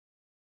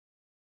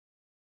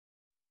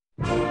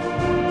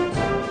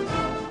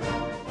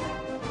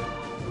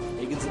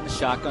Higgins in the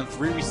shotgun,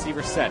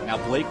 3-receiver set. Now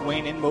Blake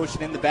Wayne in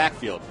motion in the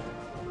backfield.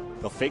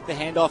 They'll fake the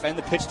handoff and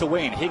the pitch to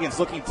Wayne. Higgins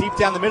looking deep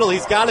down the middle.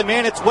 He's got a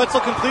man. It's Wetzel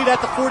complete at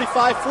the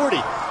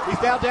 45-40.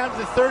 He's now down to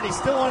the 30.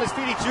 Still on his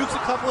feet. He jukes a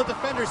couple of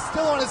defenders.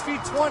 Still on his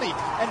feet, 20.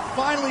 And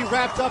finally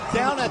wrapped up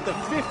down at the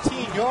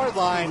 15-yard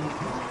line.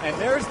 And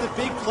there's the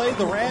big play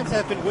the Rams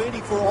have been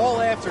waiting for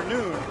all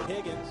afternoon.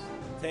 Higgins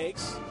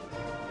takes,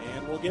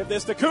 and we'll give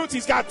this to Kuntz.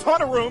 He's got a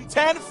ton of room.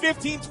 10,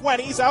 15,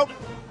 20. He's out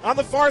on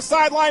the far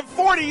sideline.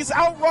 40. He's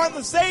outrun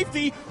the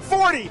safety.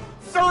 40,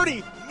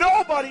 30.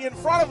 Nobody in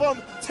front of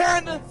him.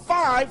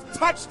 10-5,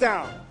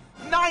 touchdown.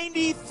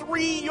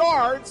 93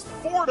 yards.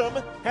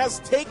 Fordham has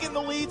taken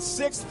the lead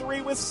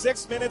 6-3 with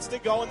 6 minutes to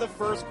go in the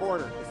first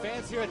quarter. The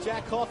fans here at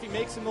Jack Coffee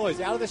make some noise.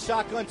 Out of the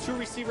shotgun,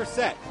 2-receiver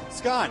set.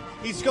 Scott,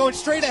 he's going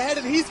straight ahead,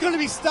 and he's going to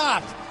be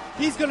stopped.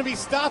 He's going to be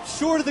stopped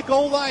short of the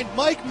goal line.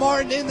 Mike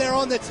Martin in there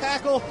on the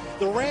tackle.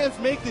 The Rams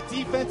make the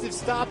defensive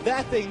stop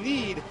that they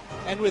need.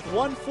 And with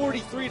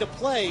 1:43 to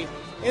play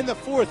in the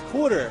fourth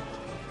quarter,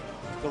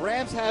 the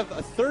Rams have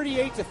a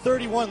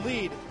 38-31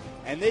 lead,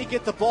 and they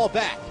get the ball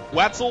back.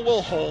 Wetzel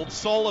will hold.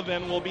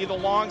 Sullivan will be the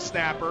long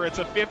snapper. It's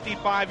a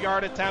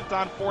 55-yard attempt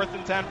on 4th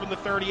and 10 from the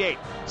 38.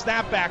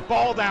 Snap back,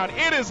 ball down.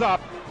 It is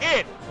up.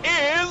 It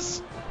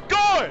is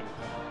good.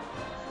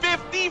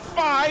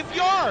 55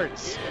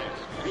 yards.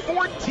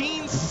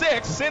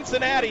 14-6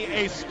 Cincinnati,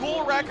 a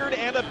school record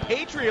and a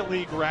Patriot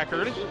League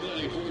record.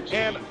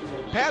 And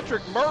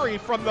Patrick Murray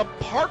from the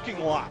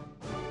parking lot.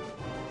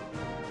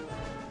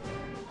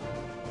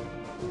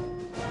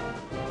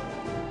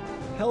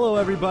 Hello,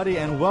 everybody,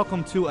 and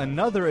welcome to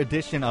another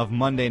edition of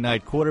Monday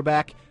Night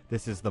Quarterback.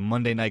 This is the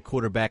Monday Night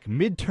Quarterback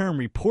Midterm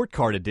Report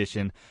Card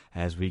edition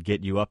as we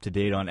get you up to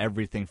date on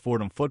everything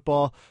Fordham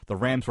football. The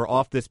Rams were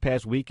off this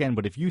past weekend,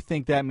 but if you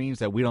think that means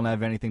that we don't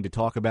have anything to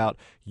talk about,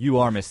 you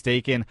are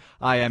mistaken.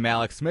 I am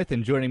Alex Smith,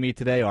 and joining me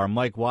today are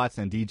Mike Watts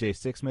and DJ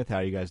Sixsmith. How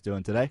are you guys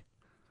doing today?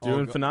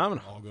 Doing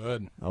phenomenal. All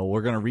good.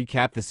 We're going to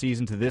recap the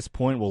season to this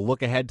point. We'll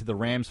look ahead to the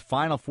Rams'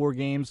 final 4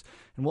 games,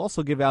 and we'll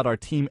also give out our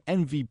team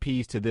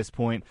MVPs to this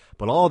point.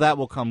 But all that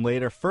will come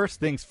later. First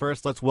things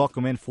first, let's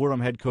welcome in Fordham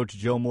head coach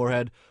Joe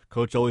Moorhead.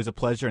 Coach, always a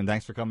pleasure, and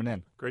thanks for coming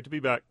in. Great to be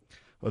back.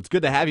 Well, it's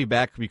good to have you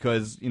back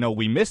because,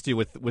 we missed you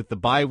with the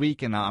bye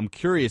week, and I'm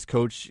curious,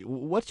 Coach,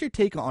 what's your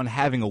take on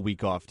having a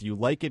week off? Do you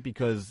like it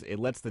because it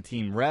lets the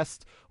team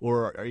rest,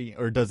 or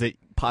does it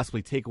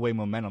possibly take away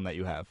momentum that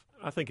you have?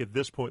 I think at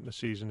this point in the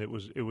season, it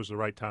was the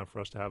right time for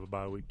us to have a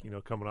bye week.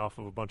 Coming off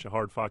of a bunch of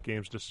hard-fought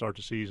games to start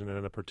the season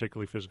and a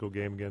particularly physical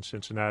game against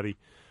Cincinnati,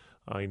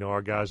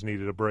 our guys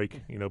needed a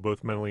break.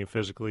 Both mentally and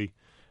physically.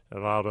 It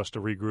allowed us to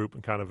regroup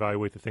and kind of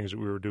evaluate the things that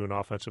we were doing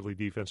offensively,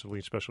 defensively,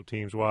 and special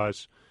teams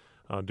wise.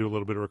 Do a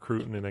little bit of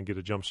recruiting and then get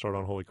a jump start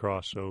on Holy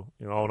Cross. So,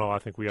 all in all, I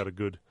think we had a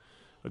good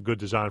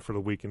design for the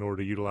week in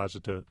order to utilize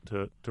it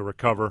to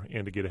recover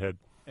and to get ahead.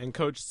 And,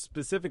 Coach,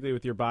 specifically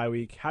with your bye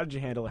week, how did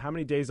you handle it? How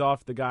many days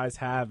off the guys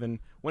have, and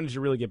when did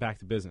you really get back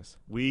to business?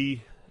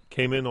 We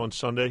came in on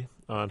Sunday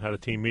and had a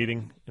team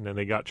meeting, and then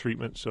they got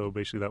treatment. So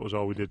basically that was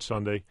all we did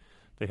Sunday.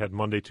 They had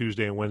Monday,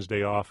 Tuesday, and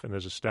Wednesday off, and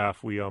as a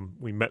staff we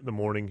met in the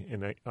morning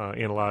and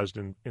analyzed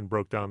and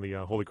broke down the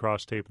Holy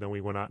Cross tape, and then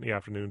we went out in the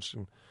afternoons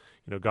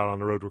and got on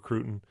the road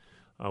recruiting.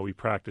 We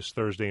practiced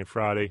Thursday and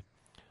Friday,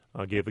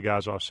 gave the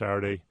guys off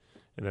Saturday,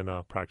 and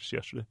then practiced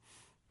yesterday.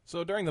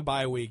 So during the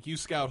bye week, you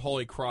scout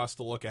Holy Cross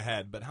to look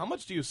ahead, but how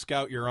much do you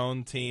scout your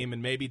own team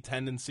and maybe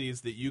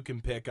tendencies that you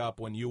can pick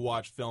up when you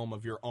watch film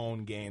of your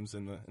own games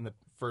in the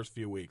first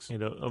few weeks?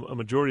 A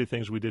majority of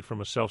things we did from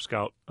a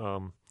self-scout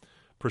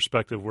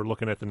perspective, we're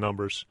looking at the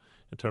numbers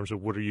in terms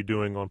of what are you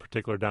doing on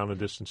particular down and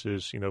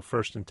distances,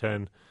 1st and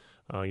 10,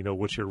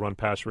 what's your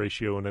run-pass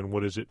ratio, and then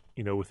what is it,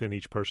 within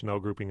each personnel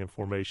grouping and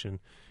formation,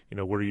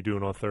 what are you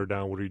doing on 3rd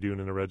down, what are you doing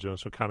in the red zone?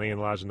 So kind of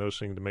analyzing those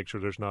things to make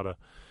sure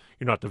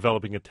you're not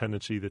developing a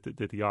tendency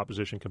that the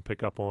opposition can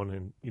pick up on,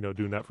 and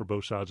doing that for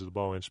both sides of the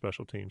ball and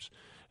special teams.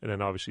 And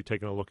then obviously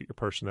taking a look at your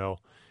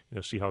personnel,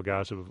 see how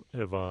guys have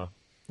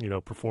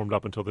performed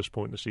up until this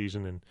point in the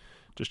season, and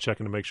just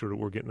checking to make sure that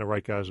we're getting the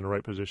right guys in the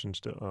right positions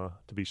to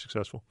be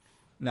successful.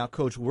 Now,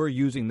 Coach, we're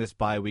using this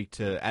bye week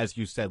to, as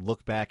you said,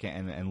 look back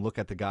and look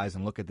at the guys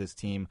and look at this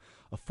team.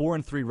 A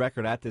 4-3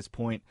 record at this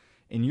point.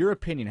 In your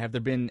opinion, have there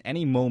been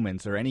any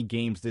moments or any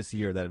games this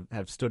year that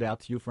have stood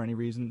out to you for any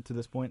reason to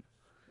this point?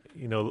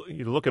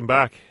 Looking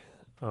back,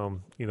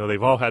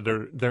 they've all had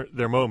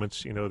their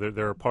moments.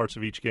 There are parts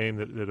of each game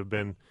that have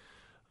been,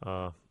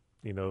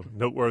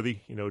 noteworthy.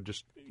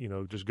 Just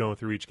going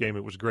through each game,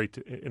 it was great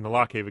in the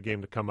Lock Haven game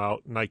to come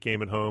out, night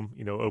game at home,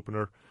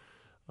 opener,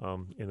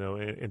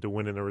 and to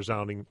win in a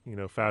resounding,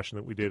 fashion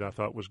that we did. I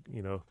thought was,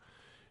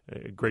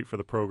 great for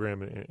the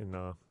program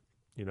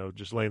and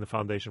just laying the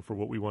foundation for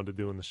what we wanted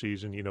to do in the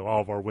season.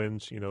 All of our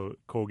wins,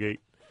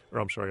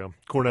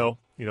 Cornell,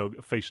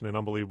 facing an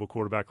unbelievable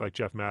quarterback like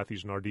Jeff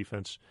Matthews, and our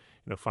defense,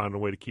 finding a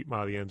way to keep him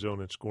out of the end zone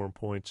and scoring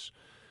points.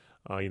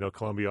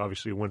 Columbia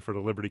obviously a win for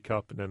the Liberty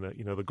Cup, and then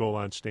the goal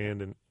line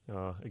stand and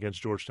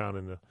against Georgetown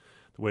in the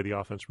the way the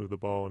offense moved the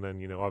ball, and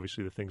then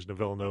obviously the things in the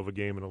Villanova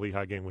game and the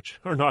Lehigh game, which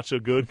are not so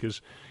good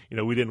because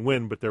we didn't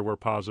win, but there were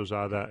positives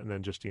out of that, and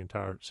then just the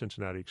entire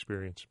Cincinnati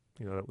experience.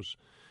 That was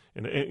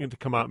and to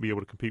come out and be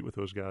able to compete with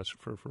those guys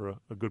for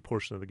a good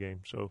portion of the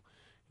game. So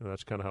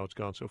that's kind of how it's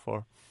gone so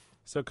far.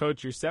 So,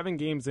 Coach, you're 7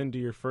 games into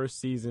your first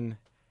season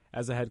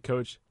as a head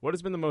coach. What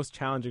has been the most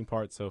challenging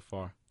part so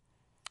far?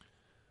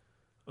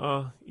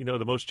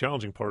 The most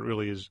challenging part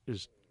really is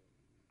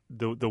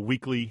the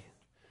weekly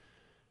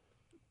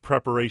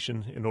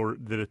preparation in order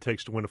that it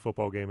takes to win a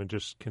football game, and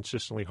just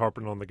consistently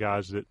harping on the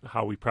guys that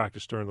how we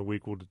practice during the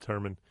week will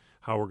determine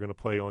how we're going to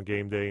play on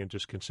game day, and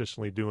just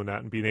consistently doing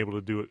that and being able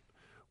to do it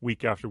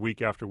week after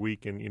week after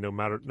week, and no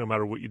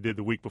matter what you did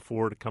the week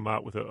before, to come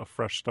out with a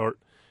fresh start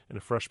and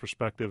a fresh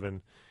perspective.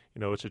 And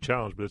it's a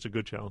challenge, but it's a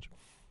good challenge.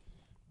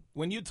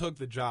 When you took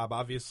the job,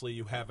 obviously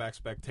you have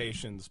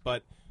expectations,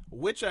 but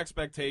which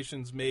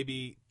expectations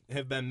maybe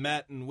have been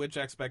met and which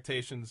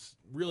expectations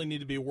really need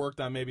to be worked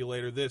on maybe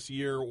later this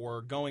year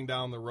or going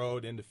down the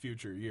road into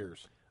future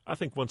years? I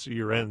think once the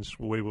year ends,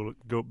 we'll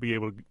be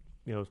able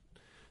to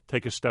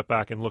take a step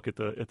back and look at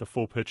the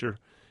full picture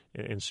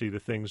and see the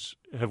things.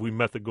 Have we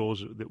met the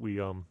goals that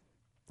we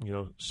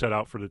set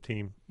out for the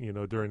team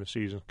during the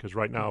season? Because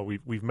right now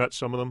we've met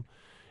some of them,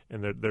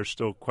 and there's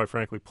still, quite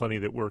frankly, plenty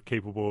that we're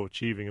capable of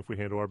achieving if we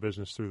handle our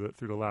business through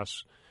the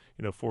last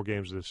 4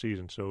 games of the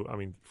season. So I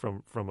mean,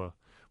 from a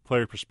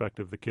player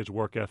perspective, the kids'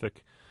 work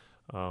ethic,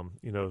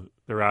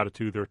 their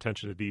attitude, their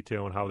attention to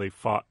detail, and how they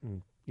fought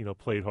and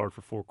played hard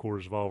for 4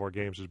 quarters of all of our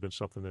games has been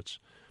something that's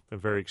been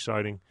very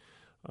exciting.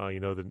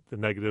 The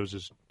negatives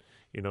is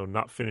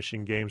not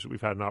finishing games that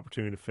we've had an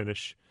opportunity to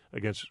finish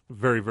against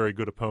very, very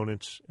good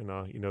opponents, and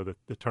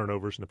the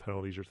turnovers and the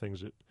penalties are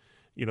things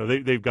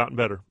that they've gotten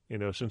better.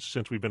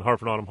 Since we've been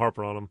harping on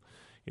them.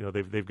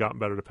 They've gotten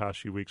better the past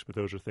few weeks, but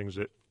those are things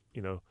that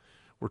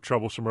were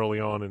troublesome early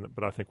on,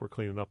 but I think we're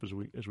cleaning up as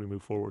we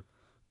move forward.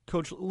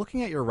 Coach,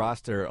 looking at your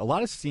roster, a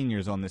lot of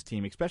seniors on this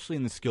team, especially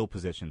in the skill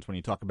positions, when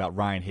you talk about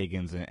Ryan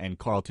Higgins and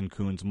Carlton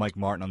Coons, Mike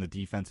Martin on the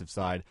defensive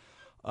side,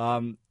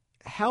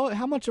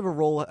 how much of a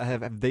role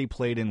have they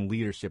played in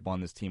leadership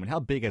on this team, and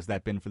how big has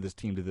that been for this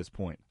team to this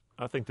point?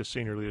 I think the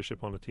senior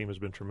leadership on the team has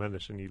been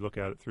tremendous, and you look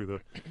at it through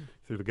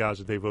the guys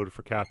that they voted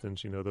for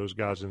captains, those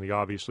guys in the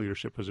obvious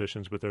leadership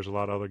positions, but there's a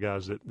lot of other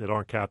guys that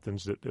aren't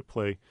captains that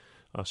play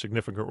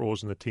significant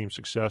roles in the team's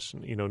success.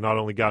 And, not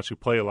only guys who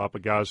play a lot,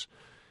 but guys,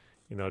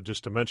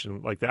 just to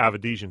mention, like the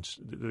Avedisians,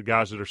 the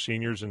guys that are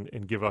seniors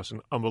and give us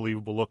an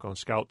unbelievable look on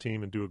scout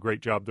team and do a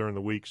great job during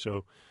the week.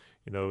 So,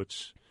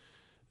 it's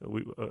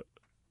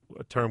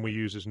a term we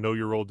use is know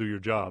your role, do your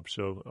job.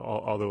 So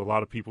although a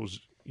lot of people's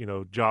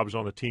jobs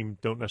on the team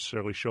don't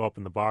necessarily show up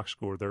in the box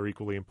score, they're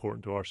equally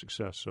important to our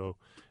success. So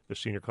the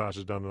senior class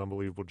has done an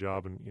unbelievable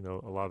job, and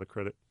a lot of the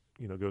credit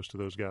goes to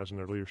those guys and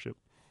their leadership.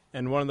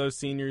 And one of those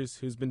seniors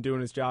who's been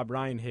doing his job,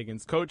 Ryan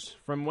Higgins. Coach,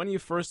 from when you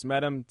first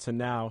met him to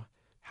now,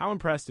 how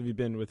impressed have you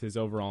been with his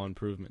overall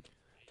improvement?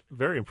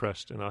 Very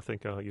impressed, and I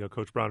think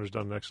Coach Brown has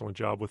done an excellent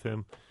job with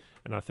him.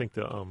 And I think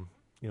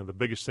the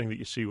biggest thing that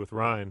you see with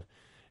Ryan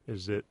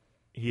is that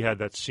he had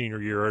that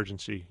senior year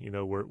urgency,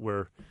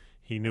 where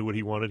he knew what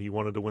he wanted. He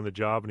wanted to win the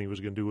job, and he was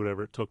going to do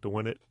whatever it took to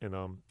win it.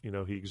 And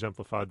he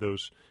exemplified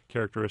those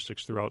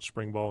characteristics throughout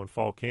spring ball and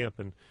fall camp.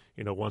 And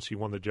once he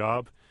won the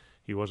job,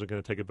 he wasn't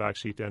going to take a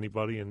backseat to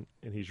anybody, and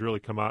he's really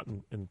come out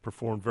and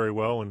performed very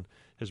well, and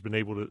has been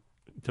able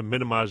to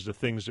minimize the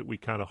things that we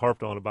kind of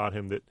harped on about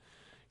him that,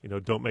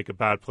 don't make a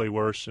bad play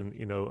worse, and,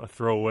 a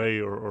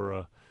throwaway or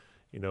a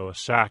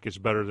sack is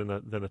better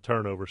than a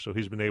turnover. So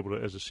he's been able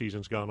to, as the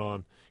season's gone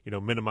on,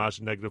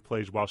 minimize negative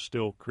plays while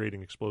still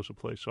creating explosive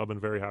plays. So I've been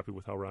very happy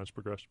with how Ryan's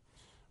progressed.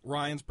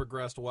 Ryan's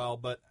progressed well,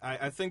 but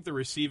I think the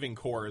receiving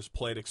core has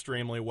played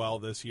extremely well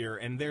this year,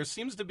 and there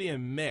seems to be a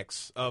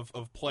mix of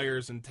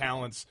players and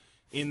talents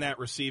in that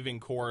receiving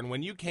core. And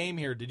when you came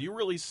here, did you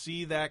really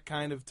see that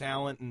kind of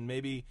talent and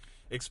maybe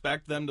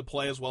expect them to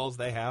play as well as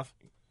they have?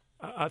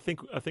 I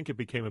think it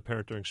became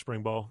apparent during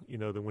spring ball,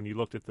 that when you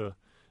looked at the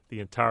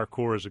entire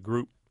core as a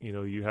group,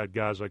 you had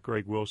guys like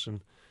Greg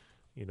Wilson,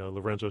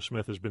 Lorenzo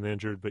Smith has been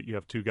injured, but you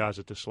have 2 guys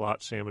at the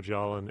slot, Sam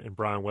Ajala and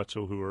Brian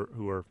Wetzel,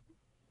 who are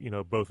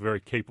both very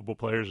capable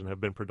players and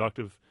have been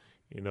productive,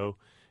 and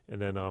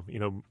then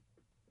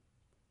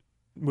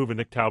moving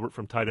Nick Talbot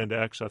from tight end to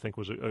X, I think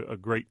was a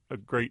great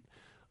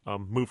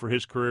move for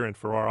his career and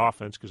for our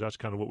offense, because that's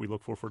kind of what we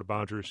look for the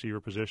boundary receiver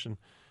position.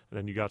 And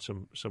then you got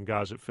some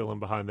guys that fill in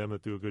behind them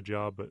that do a good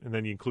job, and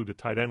then you include the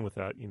tight end with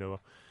that.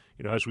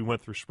 As we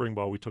went through spring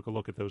ball, we took a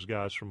look at those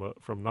guys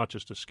from not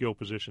just a skill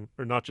position,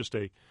 or not just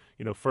a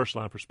first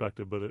line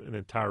perspective, but an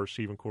entire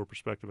receiving core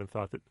perspective, and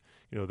thought that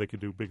they could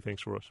do big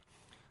things for us.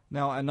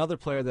 Now, another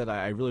player that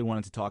I really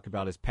wanted to talk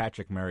about is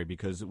Patrick Murray,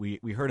 because we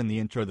heard in the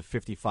intro the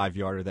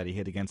 55-yarder that he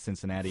hit against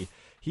Cincinnati.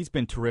 He's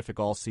been terrific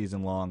all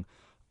season long.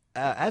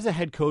 As a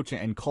head coach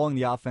and calling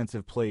the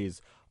offensive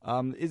plays,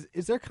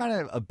 is there kind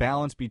of a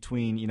balance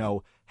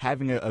between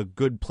having a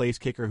good place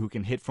kicker who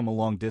can hit from a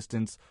long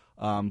distance,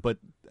 But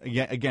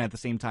again, at the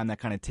same time, that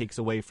kind of takes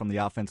away from the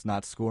offense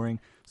not scoring.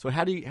 So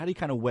how do you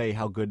kind of weigh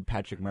how good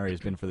Patrick Murray has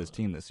been for this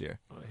team this year?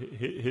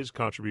 His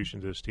contribution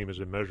to this team is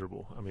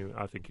immeasurable. I mean,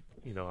 I think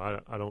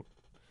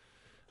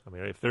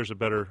if there's a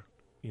better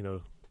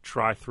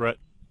tri-threat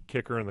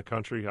kicker in the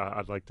country,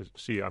 I'd like to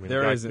see. I mean,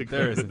 there isn't.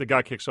 The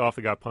guy kicks off,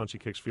 the guy punts, he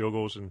kicks field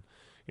goals, and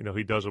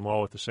he does them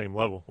all at the same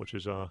level, which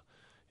is at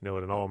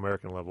an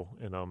All-American level.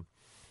 And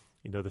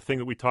the thing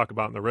that we talk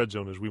about in the red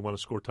zone is we want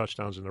to score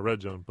touchdowns in the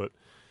red zone, but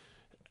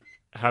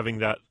having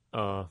that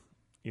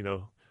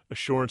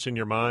assurance in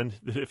your mind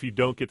that if you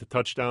don't get the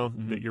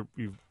touchdown, that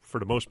you've for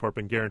the most part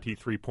been guaranteed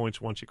 3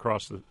 points once you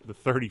cross the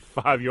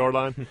 35-yard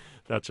line.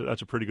 That's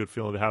a pretty good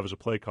feeling to have as a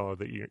play caller.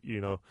 That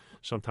you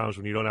sometimes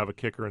when you don't have a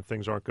kicker and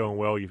things aren't going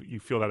well, you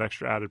feel that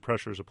extra added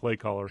pressure as a play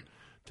caller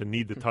to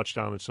need the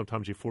touchdown, and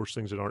sometimes you force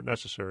things that aren't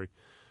necessary.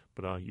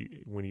 But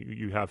when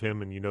you have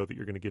him and you know that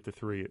you're going to get the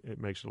 3, it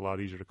makes it a lot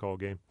easier to call a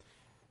game.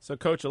 So,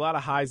 Coach, a lot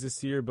of highs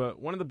this year,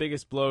 but one of the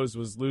biggest blows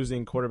was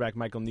losing quarterback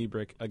Michael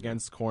Niebrick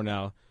against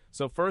Cornell.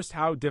 So first,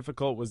 how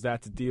difficult was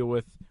that to deal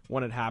with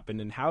when it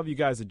happened, and how have you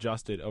guys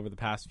adjusted over the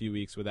past few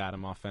weeks with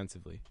Adam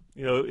offensively?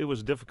 It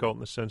was difficult in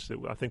the sense that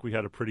I think we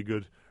had a pretty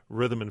good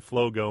rhythm and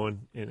flow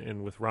going,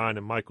 and with Ryan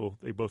and Michael,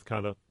 they both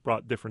kind of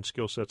brought different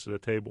skill sets to the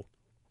table.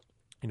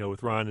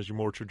 With Ryan as your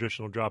more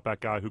traditional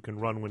drop-back guy who can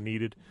run when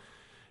needed,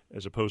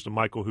 as opposed to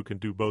Michael, who can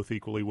do both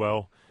equally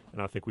well.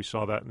 And I think we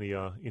saw that in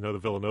the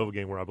Villanova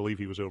game, where I believe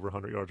he was over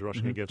 100 yards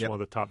rushing against one of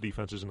the top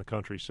defenses in the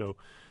country. So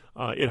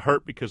it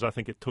hurt because I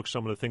think it took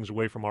some of the things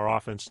away from our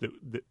offense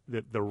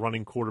that the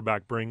running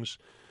quarterback brings.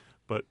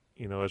 But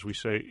as we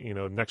say,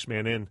 next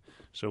man in.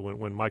 So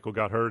when Michael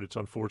got hurt, it's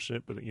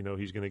unfortunate, but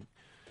he's going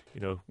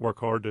to work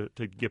hard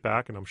to get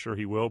back, and I'm sure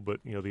he will. But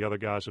the other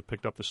guys have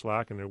picked up the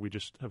slack, and we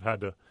just have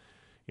had to.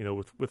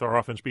 With our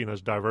offense being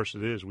as diverse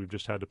as it is, we've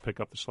just had to pick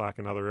up the slack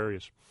in other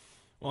areas.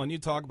 Well, and you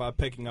talk about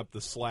picking up the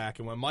slack,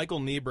 and when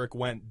Michael Niebrick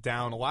went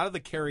down, a lot of the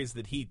carries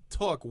that he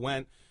took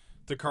went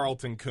to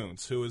Carlton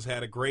Kuntz, who has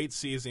had a great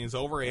season. He's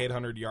over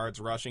 800 yards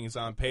rushing. He's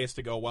on pace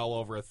to go well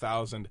over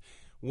 1,000.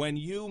 When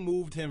you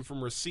moved him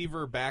from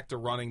receiver back to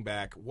running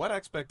back, what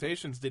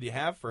expectations did you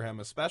have for him,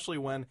 especially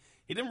when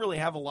he didn't really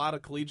have a lot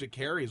of collegiate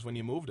carries when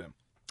you moved him?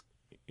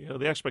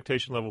 The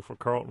expectation level for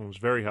Carlton was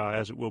very high,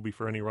 as it will be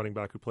for any running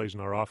back who plays in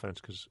our offense,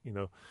 because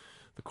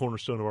the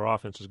cornerstone of our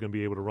offense is going to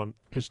be able to run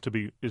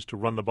is to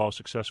run the ball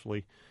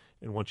successfully,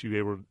 and once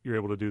you're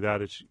able to do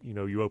that, it's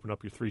you open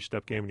up your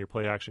 3-step game and your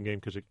play action game,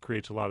 because it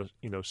creates a lot of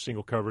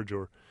single coverage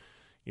or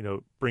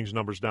brings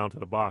numbers down to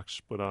the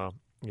box. But I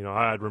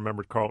had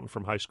remembered Carlton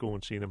from high school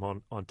and seeing him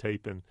on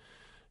tape, and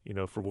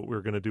for what we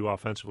were going to do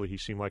offensively, he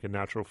seemed like a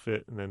natural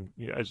fit. And then,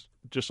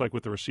 just like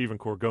with the receiving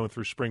corps, going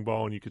through spring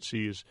ball, and you could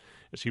see as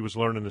he was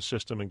learning the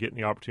system and getting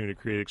the opportunity to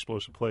create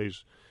explosive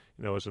plays,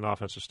 as an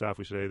offensive staff,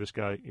 we say, hey, this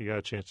guy, you got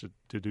a chance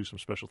to do some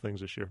special things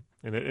this year.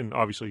 And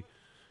obviously,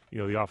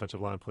 the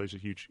offensive line plays a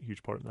huge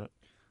part in that.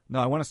 No,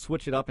 I want to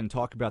switch it up and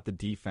talk about the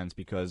defense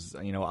because,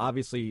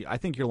 obviously I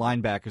think your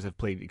linebackers have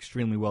played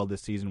extremely well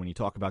this season. When you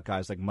talk about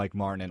guys like Mike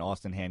Martin and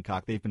Austin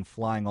Hancock, they've been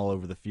flying all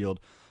over the field.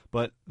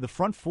 But the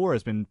front four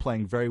has been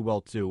playing very well,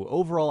 too.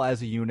 Overall,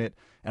 as a unit,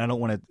 and I don't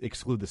want to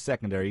exclude the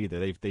secondary either,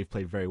 they've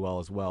played very well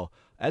as well.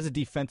 As a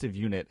defensive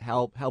unit,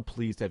 how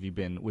pleased have you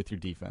been with your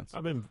defense?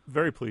 I've been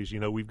very pleased.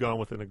 We've gone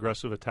with an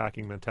aggressive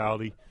attacking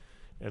mentality,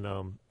 and,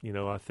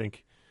 I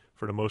think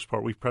for the most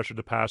part we've pressured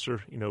the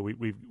passer.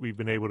 We've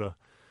been able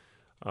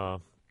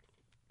to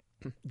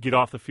get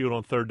off the field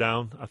on third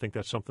down. I think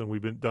that's something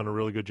we've done a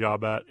really good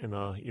job at, and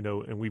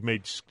and we've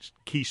made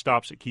key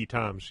stops at key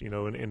times. In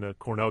the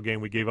Cornell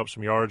game we gave up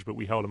some yards, but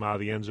we held them out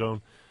of the end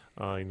zone.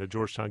 In the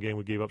Georgetown game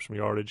we gave up some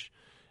yardage,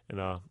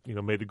 and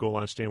made the goal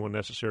line stand when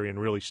necessary, and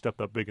really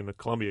stepped up big in the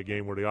Columbia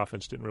game where the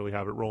offense didn't really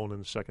have it rolling in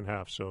the second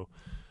half. So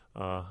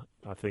I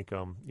think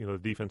the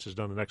defense has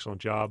done an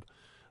excellent job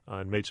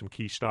and made some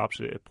key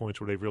stops at points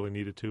where they've really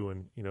needed to,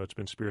 and it's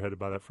been spearheaded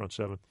by that front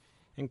seven.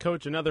 And,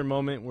 Coach, another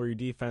moment where your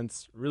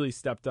defense really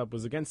stepped up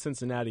was against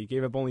Cincinnati. You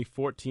gave up only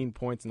 14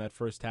 points in that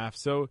first half.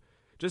 So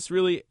just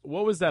really,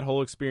 what was that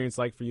whole experience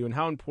like for you, and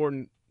how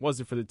important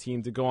was it for the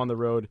team to go on the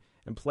road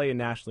and play a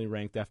nationally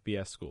ranked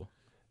FBS school?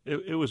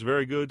 It was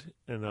very good,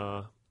 and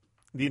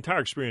the entire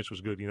experience was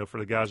good, for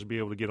the guys to be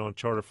able to get on a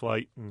charter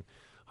flight and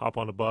hop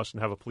on a bus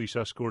and have a police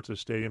escort to the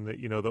stadium.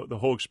 That the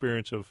whole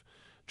experience of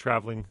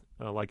traveling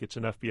like it's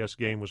an FBS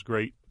game was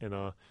great, and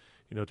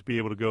to be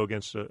able to go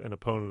against an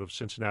opponent of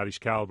Cincinnati's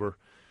caliber,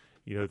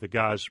 the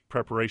guys'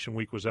 preparation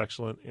week was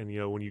excellent. And,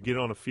 when you get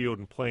on a field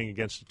and playing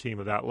against a team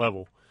of that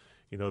level,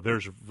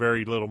 there's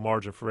very little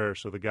margin for error.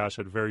 So the guys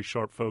had very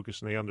sharp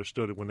focus, and they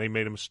understood it. When they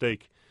made a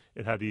mistake,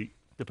 it had the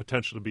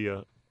potential to be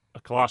a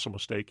colossal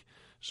mistake.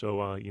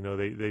 So,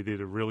 they did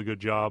a really good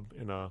job.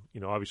 And,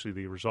 obviously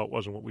the result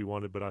wasn't what we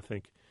wanted, but I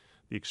think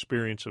the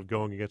experience of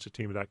going against a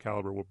team of that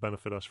caliber will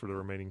benefit us for the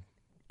remaining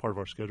part of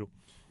our schedule.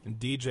 And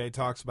DJ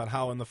talks about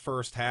how in the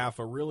first half,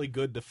 a really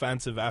good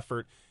defensive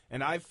effort.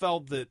 And I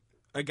felt that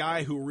a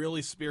guy who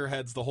really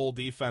spearheads the whole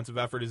defensive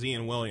effort is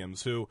Ian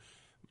Williams, who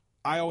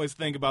I always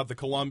think about the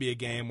Columbia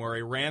game where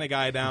he ran a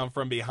guy down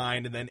from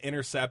behind and then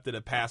intercepted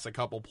a pass a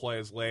couple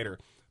plays later.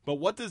 But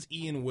what does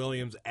Ian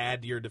Williams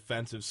add to your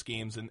defensive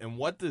schemes, and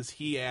what does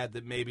he add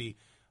that maybe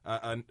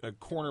a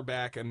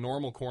cornerback, a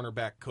normal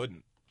cornerback,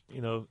 couldn't?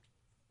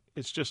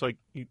 It's just like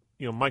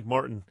Mike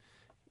Martin.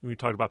 We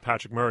talked about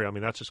Patrick Murray. I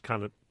mean, that's just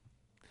kind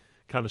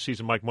of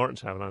season Mike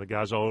Martin's having. The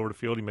guy's all over the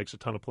field. He makes a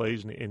ton of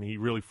plays, and he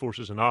really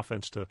forces an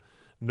offense to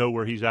know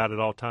where he's at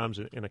all times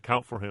and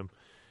account for him.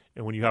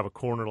 And when you have a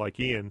corner like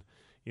Ian,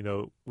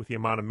 with the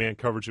amount of man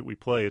coverage that we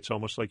play, it's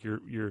almost like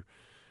you're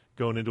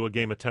going into a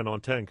game of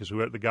 10-on-10 because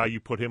the guy you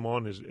put him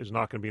on is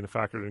not going to be a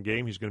factor in the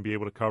game. He's going to be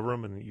able to cover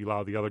him, and you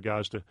allow the other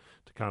guys to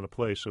kind of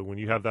play. So when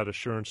you have that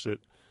assurance that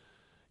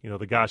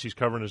the guys he's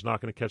covering is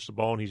not going to catch the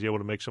ball and he's able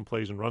to make some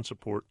plays and run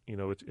support,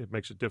 it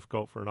makes it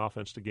difficult for an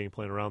offense to game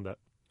plan around that.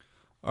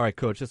 All right,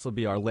 Coach, this will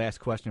be our last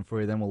question for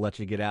you, then we'll let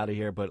you get out of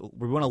here. But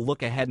we want to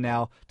look ahead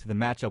now to the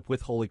matchup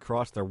with Holy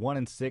Cross. They're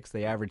 1-6.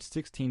 They average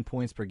 16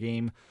 points per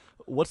game.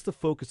 What's the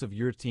focus of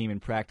your team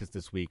in practice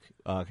this week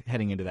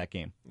heading into that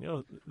game?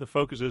 The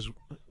focus is,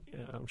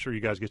 I'm sure you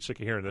guys get sick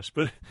of hearing this,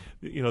 but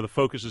the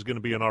focus is going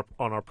to be on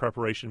our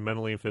preparation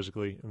mentally and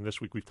physically. And this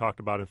week we've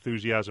talked about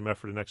enthusiasm,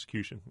 effort, and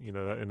execution.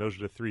 And those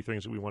are the three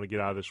things that we want to get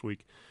out of this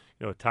week.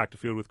 Attack the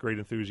field with great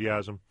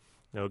enthusiasm,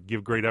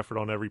 give great effort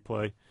on every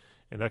play,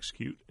 and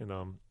execute. And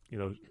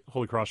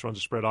Holy Cross runs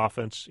a spread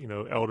offense.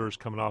 Elder's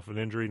coming off of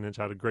an injury and has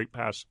had a great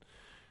past.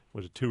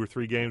 Was it 2 or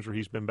 3 games where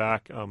he's been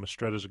back?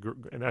 Estretta's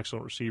an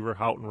excellent receiver.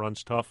 Houghton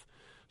runs tough,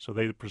 so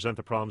they present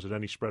the problems that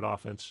any spread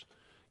offense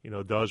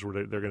does,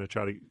 where they're going to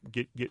try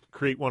to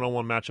create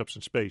one-on-one matchups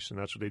in space, and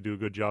that's what they do a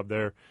good job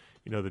there.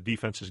 The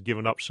defense has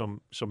given up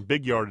some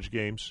big yardage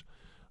games,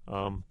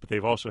 but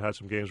they've also had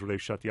some games where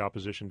they've shut the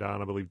opposition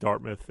down. I believe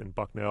Dartmouth and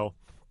Bucknell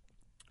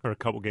are a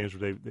couple games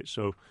where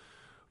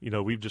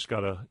we've just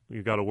got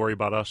to worry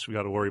about us. We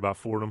got to worry about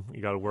Fordham.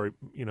 You got to worry,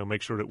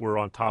 make sure that we're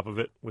on top of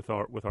it with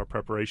our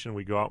preparation.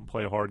 We go out and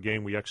play a hard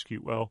game. We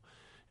execute well,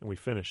 and we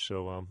finish.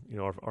 So,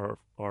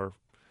 our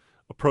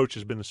approach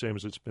has been the same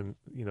as it's been,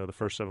 the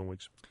first 7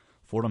 weeks.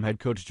 Fordham head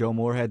coach Joe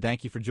Moorhead,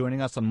 thank you for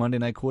joining us on Monday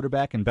Night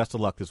Quarterback, and best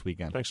of luck this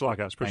weekend. Thanks a lot,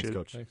 guys. Appreciate it.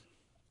 Coach. Thanks.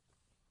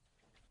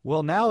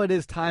 Well, now it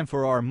is time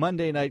for our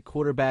Monday Night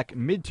Quarterback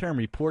midterm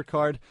report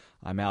card.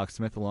 I'm Alex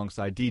Smith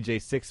alongside DJ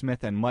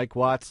Sixsmith and Mike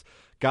Watts.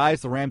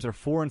 Guys, the Rams are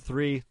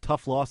 4-3,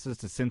 tough losses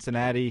to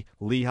Cincinnati,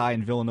 Lehigh,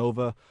 and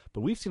Villanova,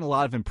 but we've seen a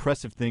lot of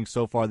impressive things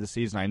so far this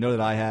season. I know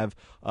that I have.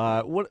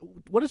 What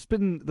has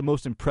been the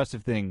most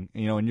impressive thing,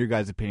 in your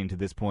guys' opinion to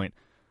this point?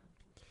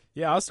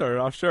 Yeah, I'll start it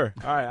off, sure.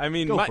 All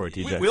right, go for it,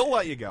 TJ. We'll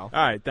let you go. All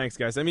right, thanks,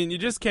 guys. You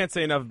just can't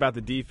say enough about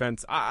the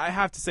defense. I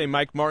have to say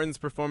Mike Martin's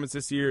performance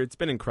this year, it's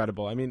been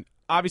incredible.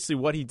 Obviously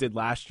what he did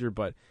last year,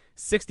 but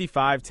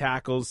 65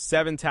 tackles,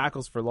 7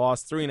 tackles for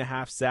loss,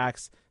 3.5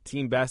 sacks,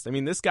 team best.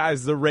 This guy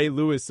is the Ray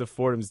Lewis of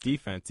Fordham's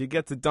defense. He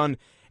gets it done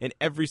in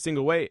every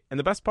single way. And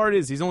the best part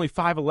is he's only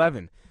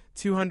 5'11",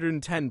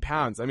 210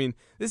 pounds.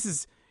 This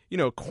is,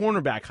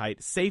 cornerback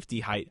height, safety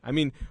height.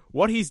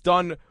 What he's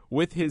done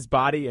with his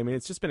body,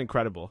 it's just been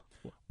incredible.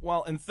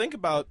 Well, and think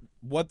about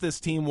what this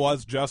team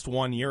was just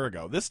 1 year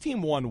ago. This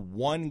team won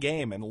 1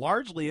 game, and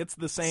largely it's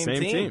the same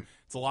team.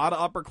 It's a lot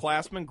of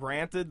upperclassmen.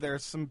 Granted,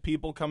 there's some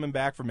people coming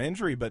back from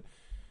injury, but,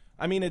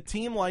 a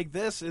team like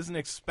this isn't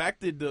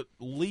expected to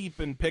leap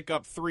and pick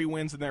up 4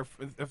 wins,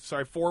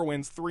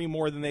 3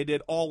 more than they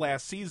did all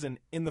last season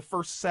in the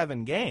first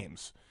 7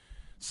 games.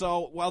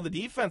 So while the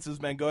defense has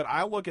been good,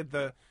 I look at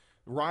the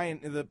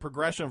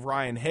progression of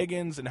Ryan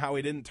Higgins and how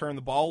he didn't turn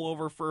the ball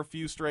over for a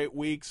few straight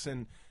weeks,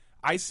 and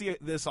I see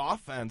this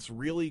offense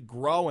really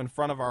grow in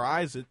front of our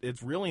eyes.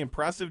 It's really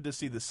impressive to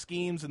see the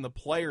schemes and the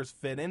players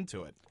fit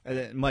into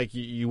it. Mike,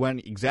 you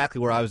went exactly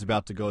where I was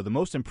about to go. The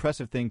most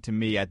impressive thing to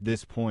me at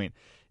this point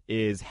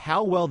is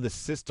how well the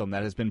system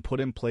that has been put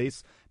in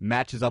place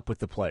matches up with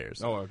the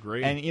players. Oh,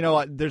 agreed.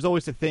 And, there's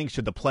always a thing,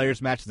 should the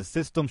players match the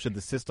system? Should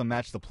the system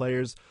match the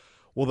players?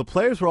 Well, the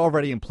players were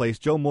already in place.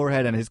 Joe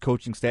Moorhead and his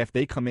coaching staff,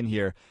 they come in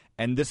here,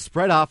 and this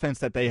spread offense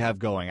that they have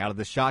going, out of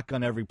the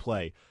shotgun every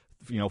play,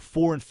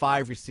 4 and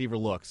 5 receiver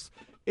looks.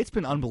 It's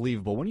been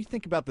unbelievable. When you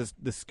think about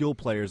the skill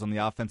players on the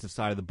offensive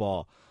side of the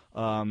ball,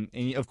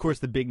 and of course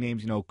the big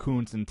names,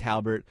 Kuntz and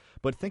Talbert,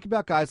 but think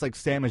about guys like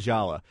Sam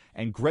Ajala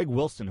and Greg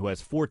Wilson, who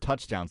has 4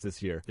 touchdowns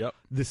this year. Yep.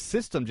 The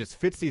system just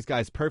fits these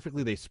guys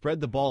perfectly. They spread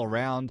the ball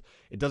around.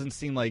 It doesn't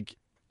seem like,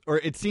 or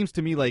it seems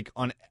to me like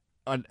on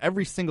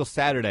every single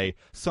Saturday,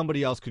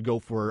 somebody else could go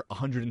for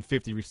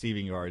 150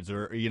 receiving yards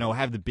or,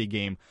 have the big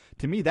game.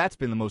 To me, that's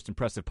been the most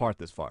impressive part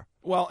this far.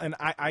 Well, and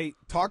I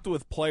talked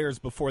with players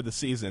before the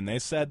season. They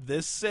said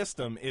this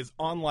system is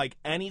unlike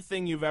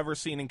anything you've ever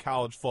seen in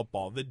college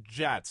football. The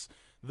jets,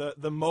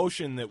 the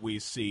motion that we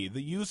see,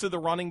 the use of the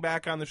running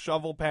back on the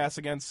shovel pass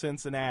against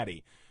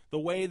Cincinnati, the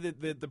way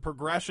that the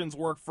progressions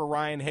work for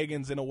Ryan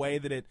Higgins in a way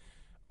that it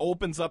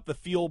opens up the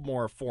field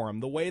more for him,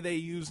 the way they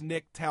use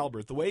Nick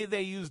Talbert, the way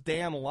they use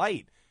Dan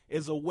Light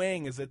as a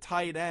wing, as a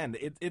tight end.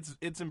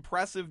 It's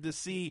impressive to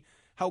see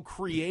how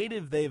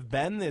creative they've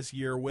been this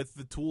year with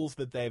the tools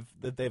that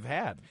they've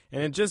had.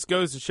 And it just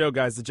goes to show,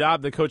 guys, the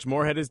job that Coach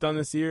Moorhead has done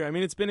this year. I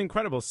mean, it's been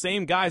incredible.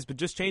 Same guys, but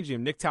just changing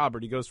him. Nick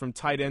Talbert, he goes from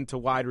tight end to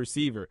wide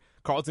receiver.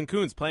 Carlton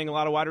Kuntz, playing a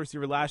lot of wide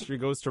receiver last year,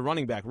 goes to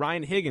running back.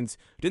 Ryan Higgins,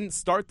 who didn't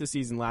start the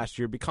season last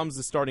year, becomes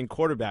the starting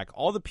quarterback.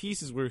 All the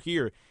pieces were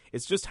here.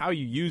 It's just how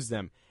you use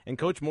them. And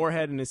Coach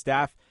Moorhead and his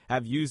staff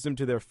have used them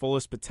to their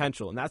fullest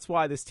potential. And that's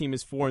why this team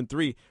is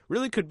 4-3.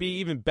 Really could be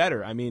even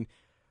better. I mean,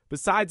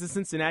 besides the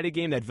Cincinnati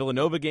game, that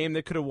Villanova game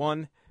they could have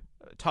won,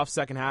 tough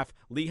second half.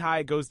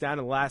 Lehigh goes down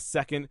in the last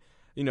second.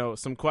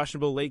 Some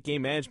questionable late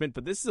game management.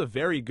 But this is a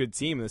very good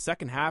team. In the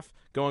second half,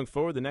 going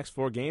forward, the next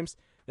 4 games,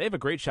 they have a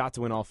great shot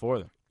to win all 4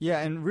 of them.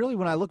 Yeah, and really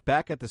when I look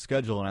back at the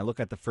schedule and I look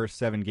at the first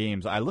 7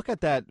 games, I look at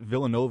that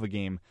Villanova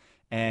game,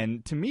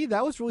 and to me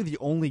that was really the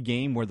only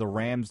game where the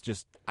Rams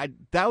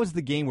that was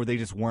the game where they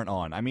just weren't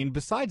on. I mean,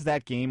 besides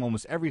that game,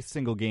 almost every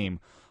single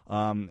game,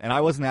 and I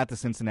wasn't at the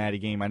Cincinnati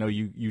game. I know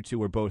you two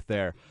were both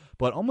there.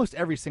 But almost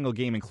every single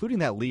game, including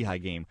that Lehigh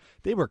game,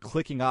 they were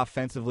clicking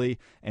offensively.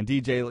 And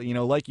DJ,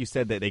 like you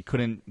said, that they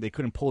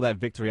couldn't pull that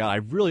victory out.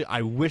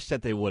 I wish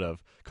that they would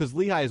have, because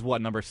Lehigh is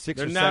number 6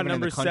 They're or now 7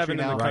 in the country number 7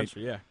 now. in the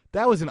country. Yeah,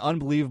 that was an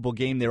unbelievable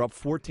game. They were up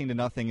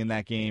 14-0 in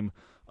that game.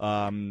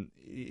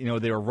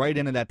 They were right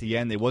in it at the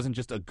end. It wasn't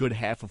just a good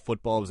half of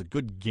football; it was a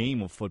good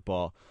game of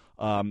football.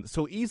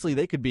 So easily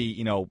they could be,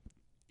 have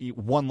a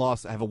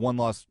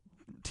 1-loss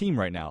team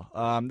right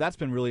now. That's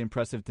been really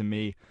impressive to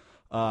me.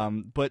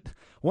 But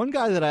one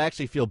guy that I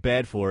actually feel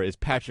bad for is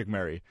Patrick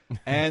Murray.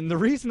 And the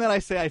reason that I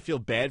say I feel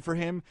bad for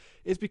him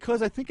is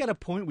because I think at a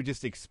point we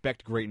just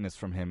expect greatness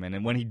from him.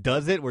 And when he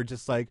does it, we're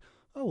just like,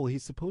 oh, well,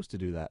 he's supposed to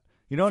do that.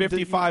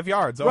 55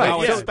 yards. Right,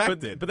 How yeah,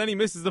 expected. But then he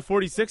misses the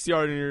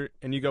 46-yard,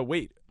 and you go,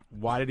 wait,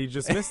 why did he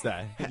just miss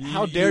that?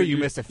 How dare you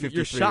miss a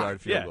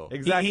 53-yard field goal?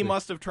 Exactly. He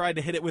must have tried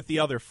to hit it with the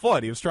other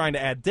foot. He was trying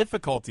to add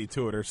difficulty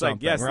to it or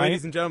something. Yes, right?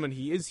 ladies and gentlemen,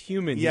 he is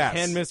human. Yes. He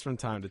can miss from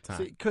time to time.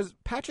 Because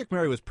Patrick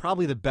Murray was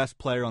probably the best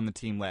player on the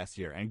team last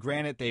year. And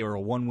granted, they were a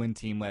 1-win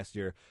team last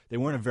year. They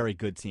weren't a very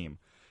good team.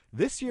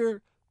 This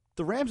year,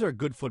 the Rams are a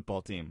good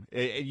football team.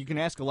 You can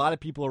ask a lot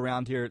of people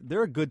around here.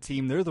 They're a good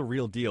team. They're the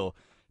real deal.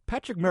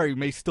 Patrick Murray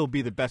may still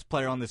be the best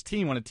player on this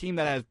team, on a team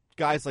that has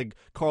guys like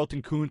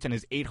Carlton Kuntz and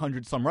his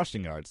 800-some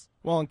rushing yards.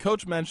 Well, and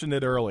Coach mentioned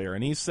it earlier,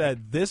 and he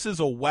said this is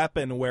a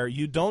weapon where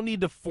you don't need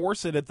to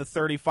force it at the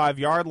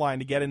 35-yard line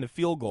to get into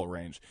field goal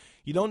range.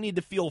 You don't need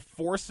to feel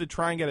forced to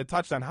try and get a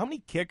touchdown. How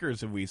many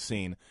kickers have we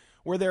seen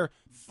where they're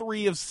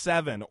 3 of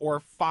 7 or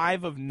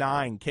 5 of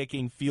 9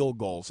 kicking field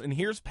goals? And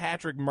here's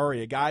Patrick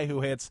Murray, a guy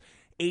who hits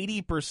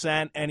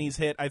 80%, and he's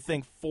hit, I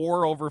think,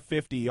 4 over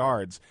 50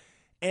 yards.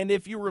 And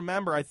if you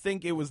remember, I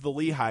think it was the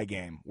Lehigh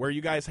game where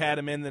you guys had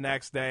him in the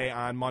next day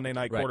on Monday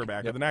Night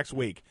Quarterback, or the next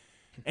week.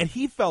 And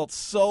he felt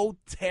so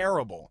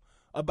terrible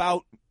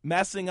about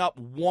messing up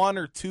 1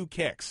 or 2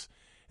 kicks.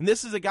 And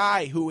this is a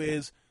guy who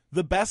is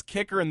the best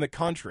kicker in the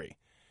country.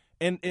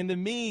 And to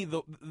me,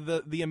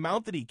 the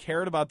amount that he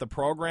cared about the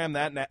program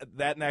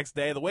that next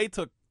day, the way he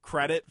took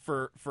credit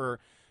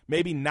for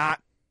maybe not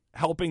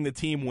helping the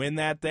team win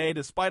that day,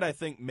 despite, I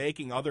think,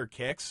 making other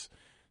kicks,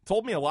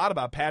 told me a lot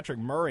about Patrick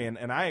Murray,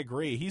 and I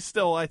agree. He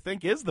still, I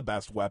think, is the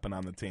best weapon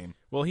on the team.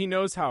 Well, he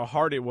knows how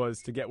hard it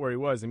was to get where he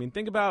was. I mean,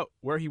 think about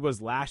where he was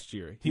last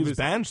year. He was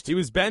benched. He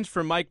was benched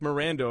for Mike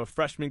Miranda, a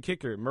freshman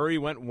kicker. Murray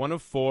went 1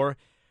 of 4,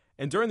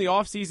 and during the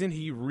offseason,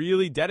 he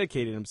really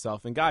dedicated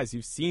himself. And, guys,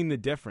 you've seen the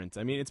difference.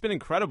 I mean, it's been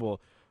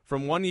incredible.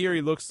 From one year,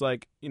 he looks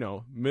like,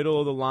 middle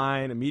of the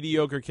line, a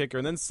mediocre kicker,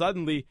 and then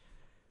suddenly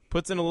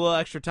puts in a little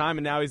extra time,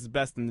 and now he's the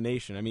best in the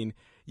nation. I mean,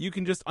 you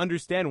can just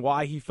understand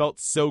why he felt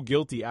so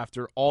guilty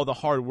after all the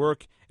hard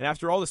work and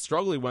after all the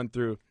struggle he went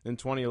through in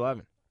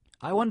 2011.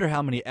 I wonder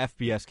how many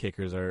FBS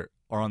kickers are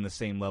on the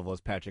same level as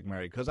Patrick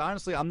Murray, because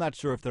honestly, I'm not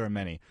sure if there are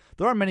many.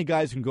 There are many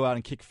guys who can go out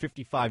and kick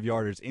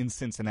 55-yarders in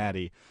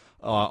Cincinnati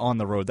on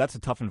the road. That's a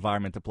tough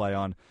environment to play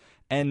on.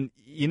 And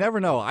you never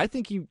know. I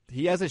think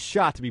he has a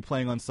shot to be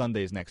playing on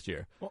Sundays next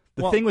year.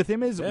 The thing with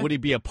him is, would he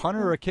be a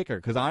punter or a kicker?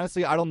 Because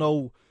honestly, I don't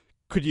know.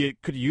 Could you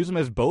use him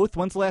as both?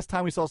 When's the last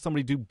time we saw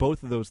somebody do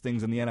both of those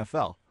things in the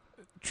NFL?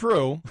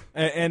 True.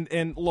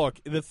 And look,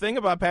 the thing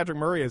about Patrick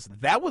Murray is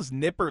that was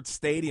Nippert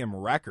Stadium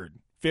record,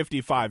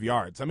 55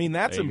 yards. I mean,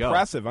 that's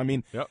impressive. I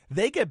mean,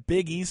 They get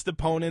Big East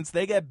opponents.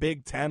 They get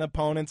Big Ten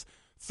opponents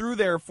through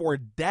there for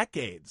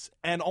decades,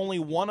 and only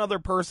one other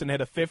person hit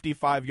a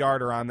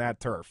 55-yarder on that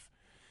turf.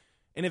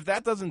 And if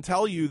that doesn't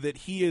tell you that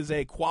he is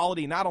a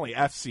quality not only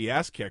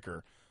FCS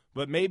kicker,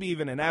 but maybe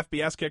even an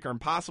FBS kicker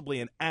and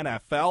possibly an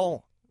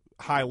NFL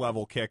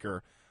high-level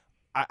kicker,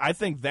 I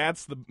think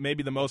that's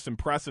maybe the most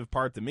impressive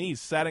part to me,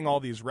 setting all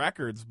these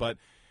records. But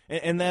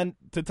and then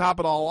to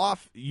top it all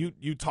off,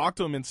 you talk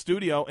to him in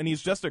studio, and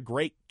he's just a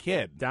great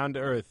kid. Down to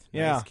earth.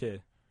 Nice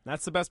kid.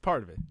 That's the best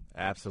part of it.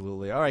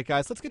 Absolutely. All right,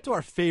 guys, let's get to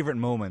our favorite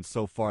moments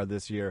so far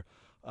this year.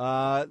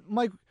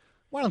 Mike,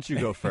 why don't you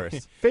go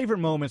first? Favorite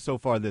moment so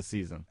far this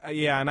season?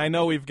 Yeah, and I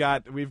know we've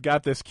got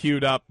this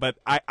queued up, but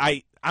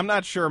I'm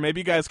not sure.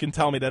 Maybe you guys can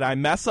tell me, did I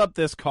mess up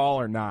this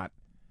call or not?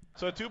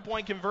 So a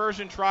 2-point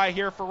conversion try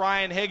here for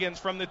Ryan Higgins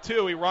from the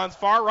 2. He runs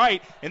far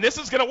right, and this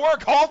is going to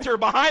work. Halter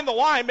behind the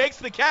line makes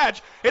the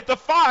catch. At the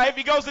 5,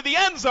 he goes to the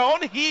end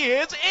zone. He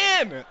is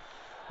in.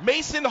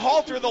 Mason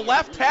Halter, the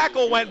left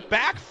tackle, went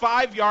back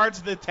 5 yards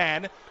to the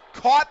 10,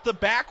 caught the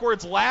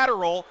backwards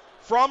lateral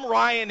from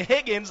Ryan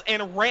Higgins,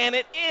 and ran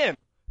it in.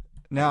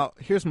 Now,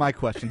 here's my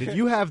question. Did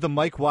you have the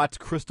Mike Watts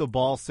crystal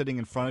ball sitting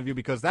in front of you?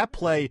 Because that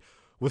play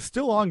was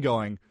still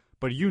ongoing,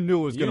 but you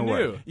knew it was going to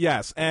work.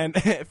 Yes,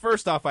 and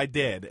first off, I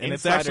did. And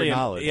it's Insider actually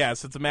knowledge.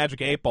 Yes, it's a magic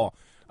 8-ball.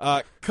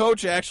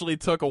 Coach actually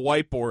took a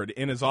whiteboard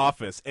in his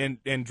office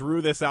and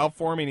drew this out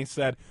for me, and he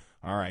said,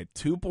 all right,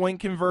 2-point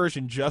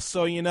conversion, just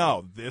so you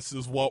know, this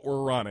is what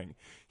we're running.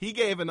 He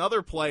gave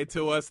another play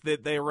to us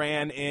that they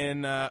ran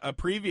in a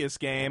previous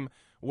game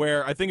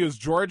where I think it was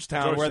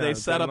Georgetown where they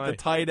set up the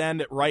tight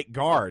end at right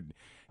guard.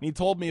 And he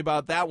told me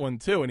about that one,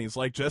 too. And he's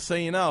like, just so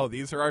you know,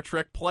 these are our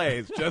trick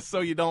plays, just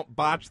so you don't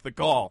botch the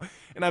call.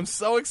 And I'm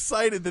so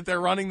excited that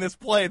they're running this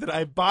play that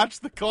I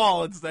botched the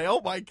call and say, oh,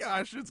 my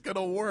gosh, it's going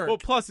to work. Well,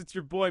 plus it's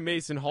your boy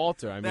Mason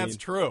Halter. I mean, that's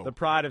true. The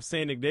pride of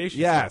St. Ignatius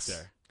yes. out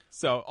there.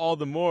 So all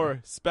the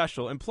more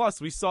special. And plus,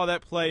 we saw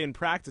that play in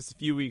practice a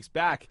few weeks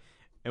back,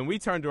 and we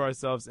turn to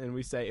ourselves and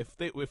we say,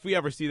 if we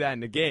ever see that in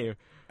the game,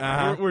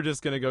 we're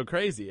just going to go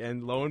crazy.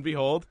 And lo and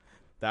behold,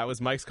 that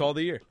was Mike's call of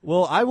the year.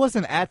 Well, I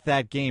wasn't at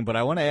that game, but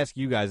I want to ask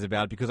you guys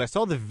about it because I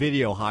saw the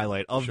video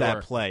highlight of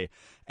that play.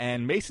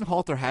 And Mason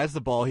Halter has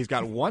the ball. He's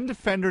got one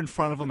defender in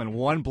front of him and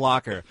one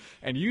blocker.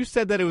 And you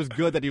said that it was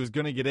good that he was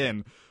going to get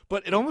in.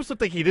 But it almost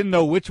looked like he didn't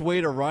know which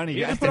way to run. He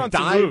has to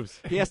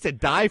dive. He has to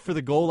dive for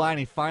the goal line.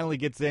 He finally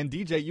gets in.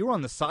 DJ, you were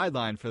on the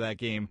sideline for that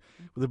game.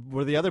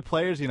 Were the other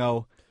players,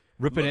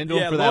 ripping into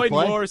him for that play?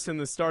 Lloyd Morrison,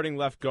 the starting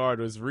left guard,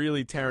 was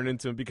really tearing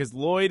into him because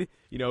Lloyd,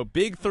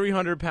 big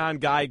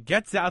 300-pound guy,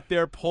 gets out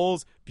there,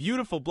 pulls,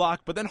 beautiful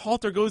block, but then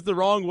Halter goes the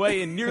wrong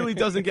way and nearly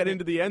doesn't get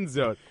into the end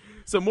zone.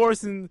 So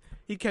Morrison,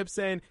 he kept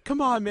saying,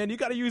 come on, man, you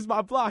got to use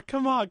my block.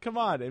 Come on, come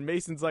on. And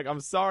Mason's like, I'm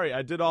sorry,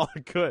 I did all I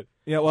could.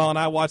 Yeah, well, and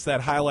I watched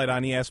that highlight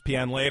on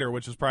ESPN later,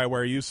 which is probably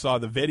where you saw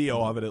the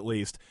video of it at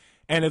least.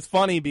 And it's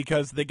funny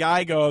because the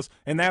guy goes,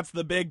 and that's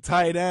the big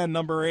tight end,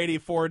 number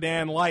 84,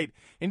 Dan Light.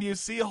 And you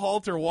see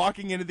Halter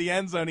walking into the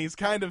end zone. He's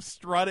kind of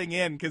strutting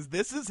in because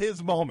this is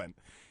his moment.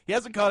 He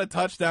hasn't caught a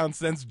touchdown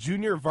since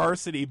junior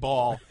varsity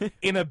ball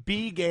in a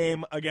B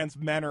game against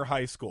Menor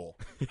High School.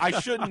 I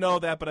shouldn't know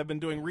that, but I've been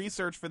doing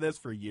research for this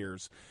for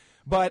years.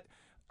 But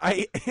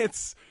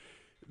it's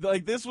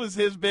like this was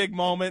his big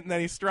moment, and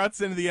then he struts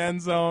into the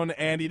end zone,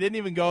 and he didn't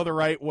even go the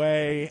right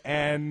way.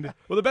 And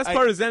well, the best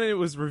part is then it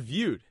was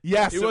reviewed.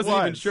 Yes, he wasn't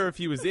even sure if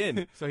he was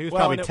in. So he was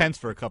probably tense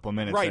for a couple of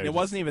minutes. Right, and it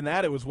wasn't even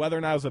that. It was whether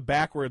or not it was a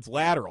backwards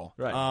lateral.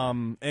 Right.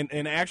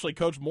 And actually,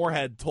 Coach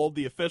Moorhead told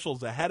the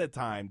officials ahead of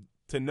time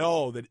to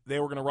know that they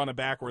were going to run a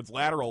backwards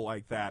lateral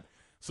like that,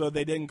 so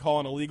they didn't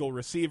call an illegal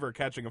receiver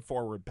catching a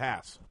forward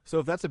pass. So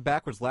if that's a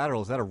backwards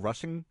lateral, is that a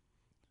rushing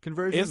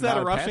conversion? Is that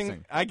a rushing?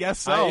 Passing? I guess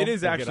so. It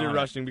is actually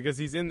rushing because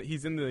he's in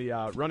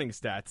the running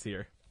stats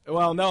here.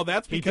 Well, no,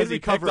 that's because he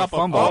picked up a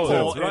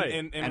fumble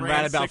and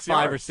ran about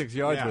 5 or 6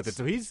 yards with it.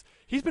 So he's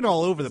been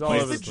all over the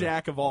place. He's the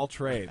jack of all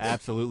trades.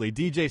 Absolutely.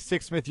 DJ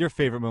Sixsmith, your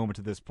favorite moment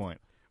to this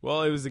point?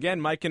 Well, it was, again,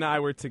 Mike and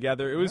I were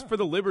together. It was for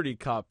the Liberty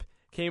Cup.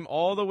 Came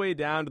all the way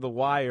down to the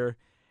wire,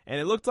 and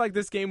it looked like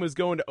this game was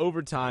going to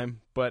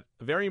overtime, but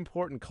a very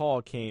important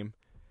call came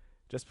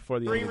just before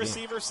the end of the game.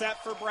 Receiver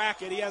set for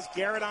Brackett. He has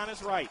Garrett on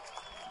his right.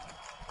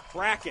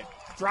 Brackett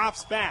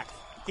drops back.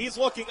 He's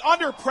looking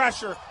under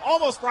pressure,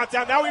 almost brought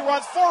down. Now he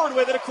runs forward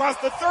with it across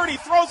the 30,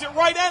 throws it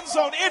right end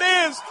zone. It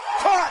is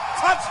caught.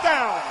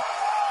 Touchdown.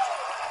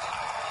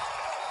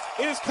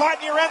 It is caught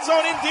near end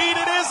zone.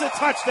 Indeed, it is a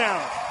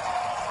touchdown.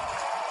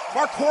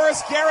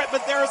 Marcoris Garrett,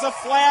 but there is a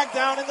flag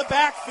down in the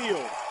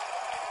backfield.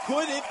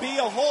 Could it be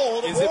a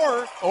hold,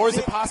 or is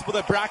it possible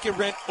that Brackett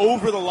ran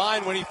over the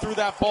line when he threw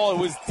that ball? It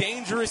was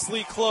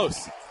dangerously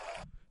close.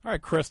 All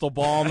right, crystal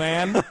ball,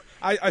 man.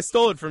 I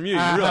stole it from you.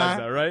 You realize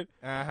that, right?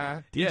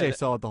 DJ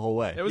saw it the whole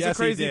way. It was a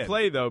crazy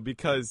play, though,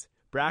 because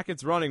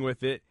Brackett's running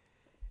with it.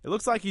 It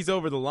looks like he's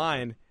over the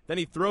line. Then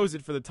he throws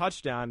it for the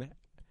touchdown.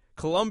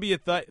 Columbia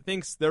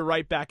thinks they're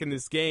right back in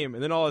this game,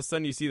 and then all of a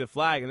sudden you see the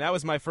flag, and that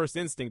was my first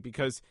instinct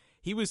because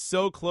he was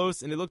so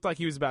close, and it looked like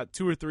he was about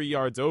 2 or 3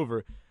 yards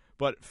over.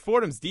 But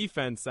Fordham's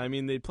defense, I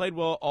mean, they played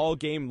well all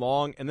game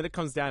long, and then it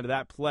comes down to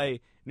that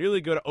play, nearly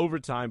go to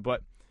overtime,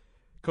 but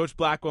Coach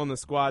Blackwell and the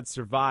squad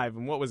survive,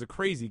 and what was a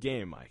crazy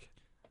game, Mike.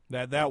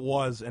 That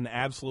was an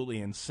absolutely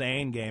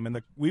insane game,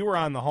 and we were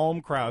on the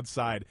home crowd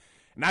side,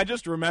 and I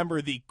just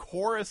remember the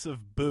chorus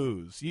of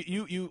boos.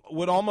 You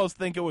would almost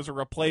think it was a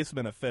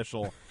replacement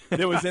official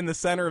that was in the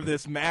center of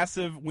this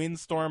massive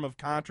windstorm of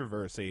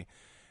controversy.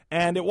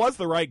 And it was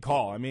the right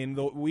call. I mean,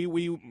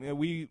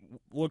 we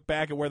look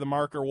back at where the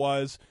marker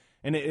was,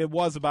 and it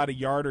was about a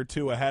yard or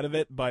two ahead of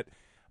it. But,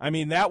 I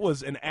mean, that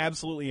was an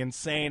absolutely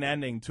insane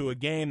ending to a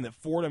game that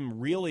Fordham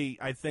really,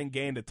 I think,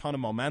 gained a ton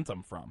of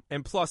momentum from.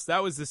 And plus,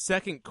 that was the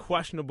second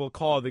questionable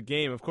call of the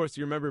game. Of course,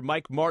 you remember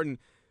Mike Martin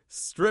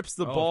strips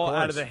the ball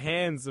out of the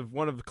hands of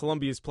one of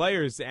Columbia's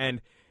players,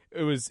 and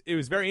it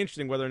was very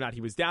interesting whether or not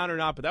he was down or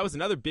not, but that was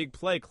another big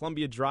play.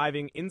 Columbia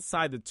driving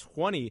inside the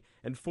 20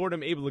 and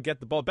Fordham able to get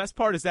the ball. Best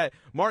part is that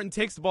Martin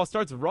takes the ball,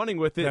 starts running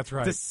with it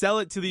to sell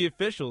it to the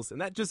officials,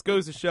 and that just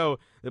goes to show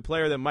the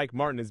player that Mike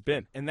Martin has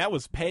been. And that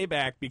was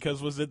payback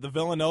because was it the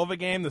Villanova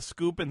game, the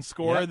scoop and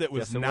score that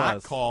was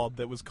not called,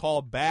 that was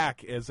called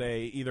back as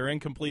a either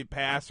incomplete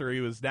pass or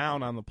he was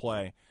down on the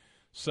play.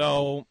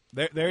 So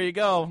there you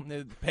go.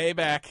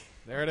 Payback.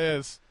 There it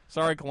is.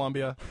 Sorry,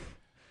 Columbia.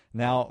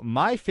 Now,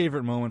 my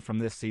favorite moment from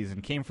this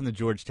season came from the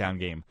Georgetown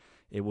game.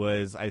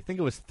 I think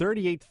it was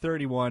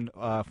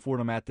 38-31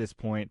 Fordham at this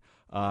point.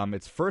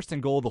 It's first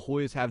and goal. The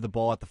Hoyas have the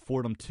ball at the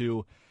Fordham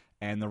 2,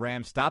 and the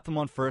Rams stop them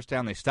on first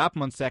down. They stop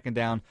them on second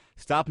down,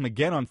 stop them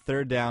again on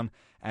third down,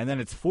 and then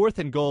it's fourth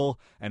and goal,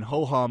 and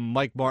ho-hum,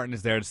 Mike Martin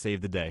is there to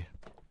save the day.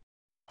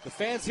 The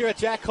fans here at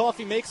Jack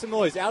Coffee make some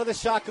noise. Out of the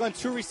shotgun,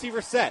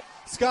 2-receiver set.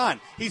 Scott,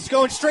 he's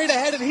going straight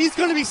ahead, and he's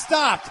going to be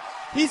stopped.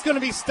 He's going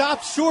to be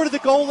stopped short of the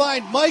goal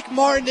line. Mike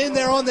Martin in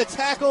there on the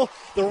tackle.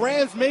 The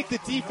Rams make the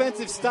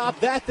defensive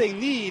stop that they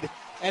need.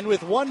 And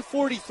with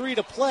 1:43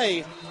 to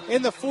play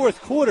in the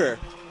fourth quarter,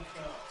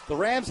 the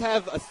Rams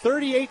have a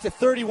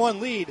 38-31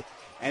 lead,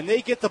 and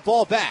they get the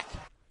ball back.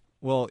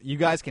 Well, you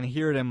guys can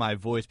hear it in my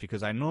voice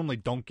because I normally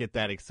don't get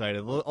that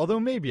excited, although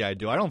maybe I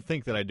do. I don't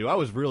think that I do. I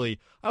was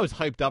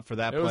hyped up for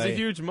that play. It was a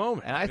huge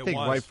moment. And I think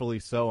rightfully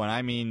so. And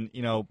I mean,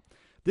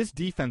 this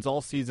defense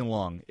all season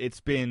long, it's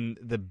been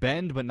the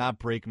bend but not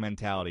break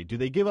mentality. Do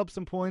they give up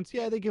some points?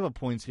 Yeah, they give up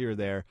points here or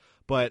there.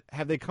 But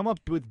have they come up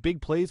with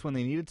big plays when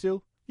they needed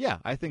to? Yeah,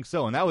 I think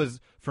so. And that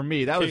was, for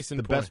me, was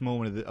the best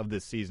moment of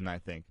this season, I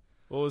think.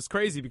 Well, it was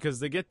crazy because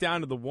they get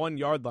down to the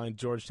 1-yard line,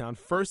 Georgetown.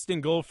 First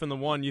and goal from the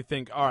 1, you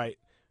think, all right,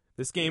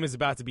 this game is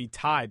about to be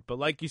tied. But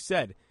like you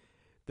said,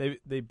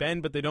 they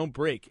bend but they don't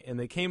break. And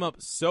they came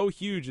up so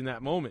huge in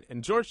that moment.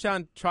 And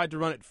Georgetown tried to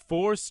run it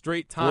 4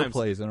 straight times, 4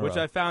 plays in a which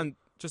row. I found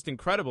just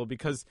incredible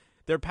because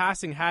their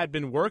passing had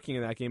been working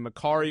in that game.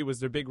 Makari was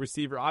their big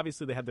receiver.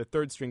 Obviously, they had their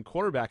third-string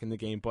quarterback in the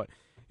game, but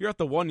you're at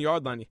the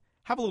 1-yard line.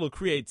 Have a little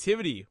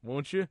creativity,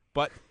 won't you?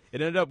 But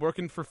it ended up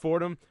working for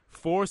Fordham.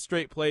 4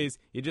 straight plays.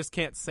 You just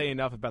can't say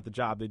enough about the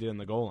job they did on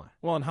the goal line.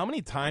 Well, and how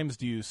many times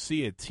do you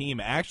see a team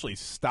actually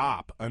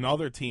stop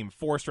another team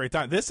 4 straight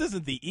times? This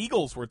isn't the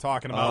Eagles we're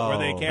talking about where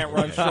they can't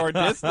run short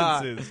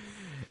distances.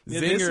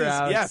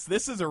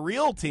 This is a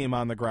real team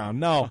on the ground.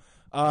 No.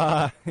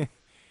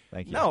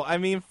 Thank you. No, I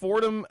mean,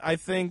 Fordham, I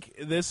think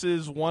this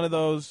is one of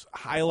those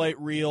highlight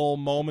reel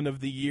moment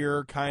of the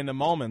year kind of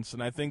moments,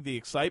 and I think the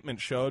excitement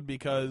showed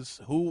because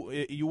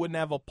you wouldn't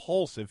have a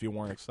pulse if you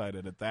weren't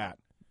excited at that.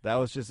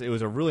 It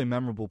was a really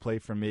memorable play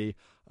for me,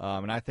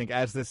 and I think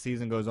as this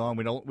season goes on,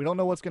 we don't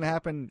know what's going to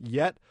happen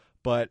yet,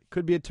 but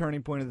could be a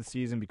turning point of the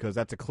season because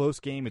that's a close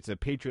game. It's a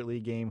Patriot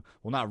League game.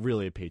 Well, not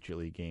really a Patriot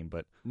League game,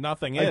 but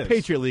a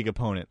Patriot League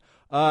opponent.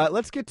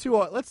 Let's get to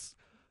our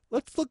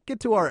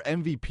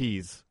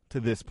MVPs. To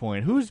this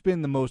point, who's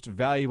been the most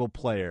valuable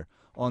player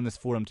on this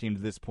Fordham team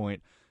to this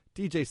point?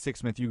 DJ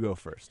Sixsmith, you go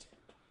first.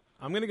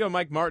 I'm going to go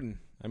Mike Martin.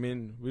 I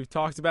mean, we've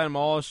talked about him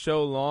all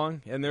show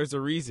long, and there's a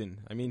reason.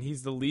 I mean,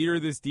 he's the leader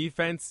of this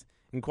defense,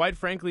 and quite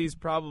frankly, he's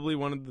probably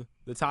one of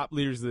the top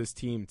leaders of this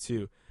team,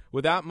 too.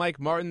 Without Mike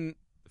Martin,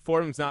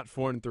 Fordham's not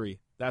 4-3,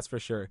 that's for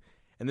sure.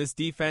 And this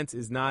defense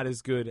is not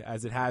as good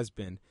as it has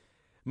been.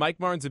 Mike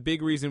Martin's a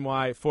big reason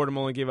why Fordham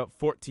only gave up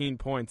 14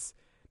 points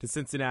to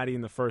Cincinnati in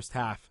the first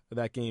half of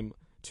that game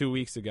 2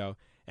 weeks ago.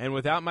 And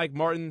without Mike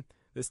Martin,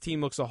 this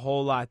team looks a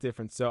whole lot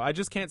different. So I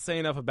just can't say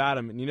enough about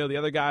him. And, the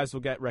other guys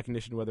will get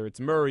recognition, whether it's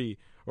Murray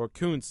or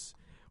Kuntz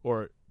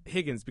or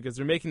Higgins, because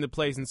they're making the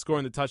plays and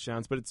scoring the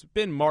touchdowns. But it's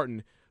been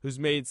Martin who's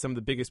made some of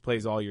the biggest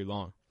plays all year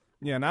long.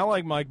 Yeah, and I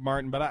like Mike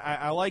Martin, but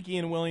I like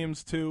Ian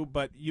Williams too.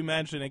 But you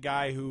mentioned a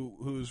guy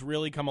who's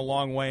really come a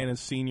long way in his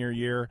senior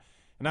year.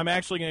 And I'm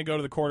actually going to go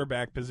to the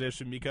quarterback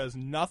position because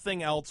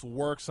nothing else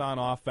works on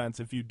offense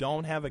if you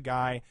don't have a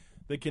guy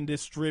that can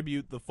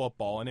distribute the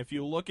football. And if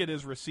you look at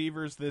his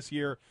receivers this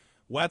year,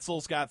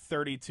 Wetzel's got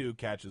 32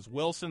 catches.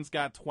 Wilson's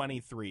got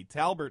 23.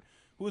 Talbert,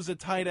 who was a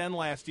tight end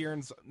last year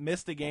and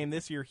missed a game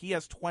this year, he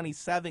has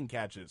 27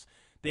 catches.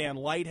 Dan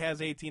Light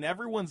has 18.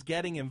 Everyone's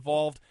getting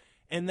involved.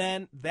 And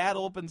then that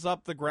opens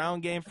up the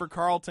ground game for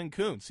Carlton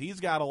Kuntz. He's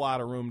got a lot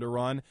of room to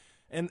run.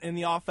 And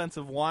the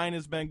offensive line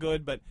has been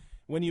good, but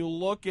when you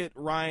look at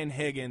Ryan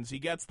Higgins, he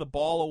gets the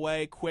ball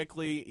away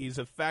quickly. He's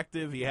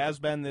effective. He has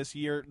been this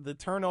year. The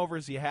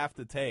turnovers you have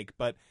to take.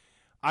 But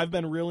I've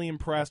been really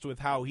impressed with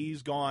how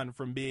he's gone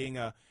from being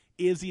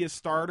is he a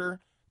starter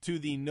to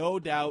the no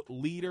doubt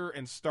leader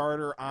and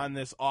starter on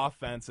this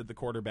offense at the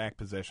quarterback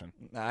position.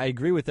 I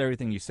agree with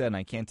everything you said, and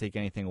I can't take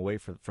anything away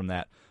from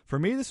that. For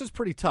me, this was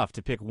pretty tough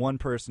to pick one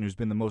person who's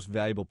been the most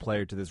valuable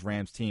player to this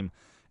Rams team.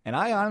 And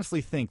I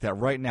honestly think that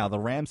right now the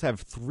Rams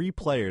have 3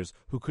 players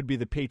who could be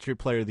the Patriot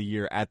Player of the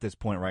Year at this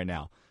point right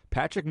now.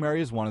 Patrick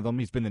Murray is one of them.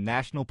 He's been the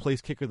National Place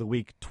Kicker of the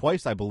Week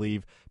twice, I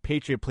believe.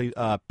 Patriot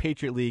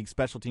League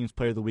Special Teams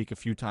Player of the Week a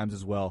few times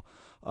as well.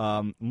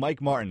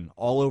 Mike Martin,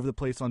 all over the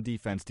place on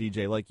defense,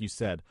 DJ, like you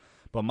said.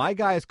 But my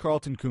guy is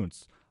Carlton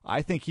Kuntz.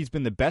 I think he's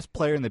been the best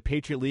player in the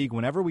Patriot League.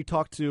 Whenever we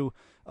talk to,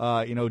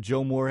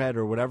 Joe Moorhead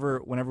or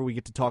whenever we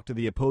get to talk to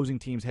the opposing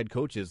team's head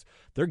coaches,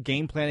 they're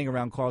game planning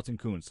around Carlton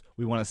Kuntz.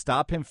 We want to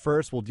stop him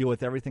first. We'll deal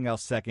with everything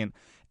else second.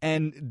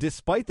 And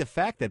despite the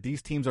fact that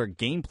these teams are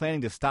game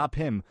planning to stop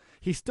him,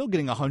 he's still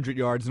getting 100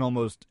 yards in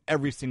almost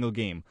every single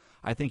game.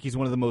 I think he's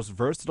one of the most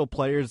versatile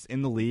players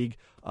in the league.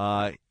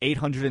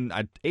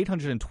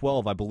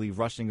 812, I believe,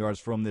 rushing yards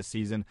for him this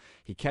season.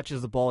 He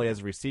catches the ball. He has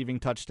a receiving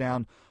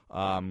touchdown.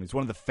 He's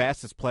one of the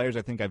fastest players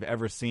I think I've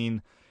ever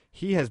seen.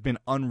 He has been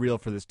unreal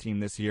for this team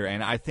this year,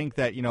 and I think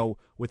that,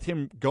 with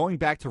him going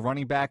back to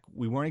running back,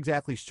 we weren't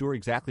exactly sure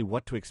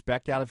what to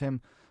expect out of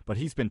him, but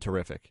he's been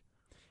terrific.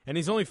 And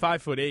he's only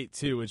 5'8",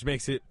 too, which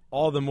makes it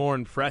all the more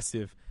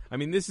impressive. I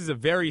mean, this is a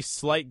very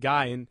slight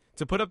guy, and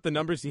to put up the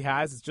numbers he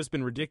has, it's just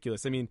been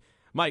ridiculous. I mean,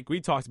 Mike,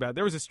 we talked about it.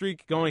 There was a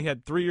streak going, he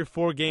had 3 or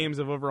 4 games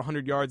of over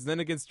 100 yards, and then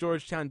against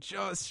Georgetown,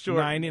 just short.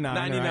 99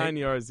 right?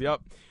 yards,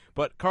 yep.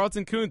 But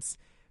Carlton Kuntz,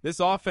 this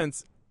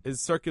offense is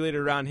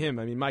circulated around him.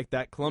 I mean, Mike,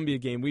 that Columbia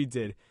game we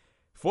did,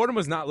 Fordham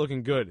was not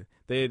looking good.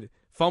 They had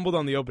fumbled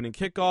on the opening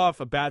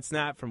kickoff, a bad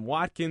snap from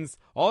Watkins.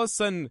 All of a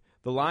sudden,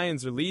 the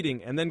Lions are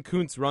leading, and then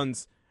Kuntz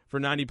runs for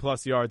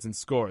 90-plus yards and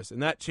scores.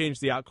 And that changed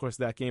the outcourse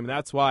of that game, and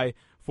that's why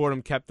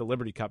Fordham kept the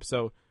Liberty Cup.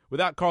 So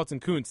without Carlton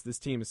Kuntz, this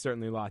team is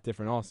certainly a lot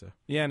different also.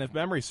 Yeah, and if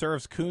memory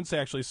serves, Kuntz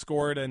actually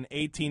scored an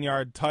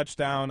 18-yard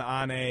touchdown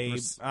on a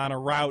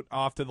route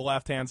off to the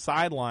left-hand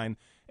sideline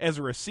as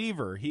a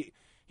receiver. He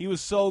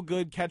was so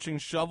good catching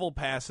shovel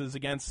passes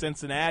against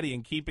Cincinnati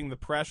and keeping the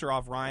pressure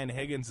off Ryan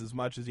Higgins as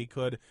much as he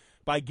could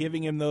by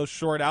giving him those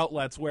short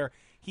outlets where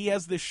he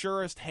has the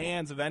surest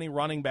hands of any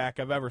running back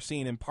I've ever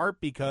seen, in part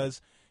because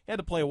he had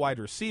to play a wide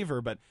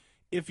receiver. But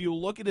if you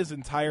look at his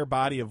entire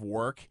body of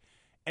work,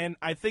 and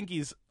I think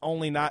he's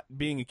only not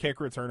being a kick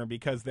returner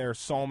because there are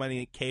so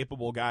many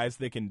capable guys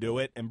that can do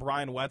it, and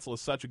Brian Wetzel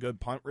is such a good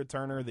punt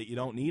returner that you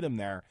don't need him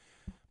there.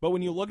 But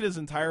when you look at his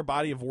entire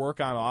body of work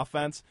on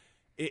offense,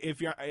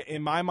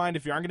 in my mind,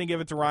 if you aren't going to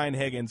give it to Ryan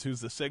Higgins, who's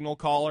the signal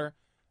caller,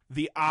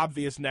 the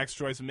obvious next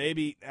choice,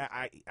 maybe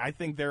I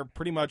think they're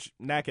pretty much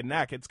neck and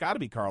neck. It's got to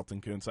be Carlton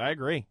Kuntz. I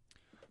agree.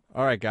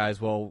 All right, guys.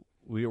 Well,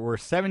 we're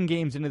 7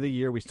 games into the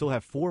year. We still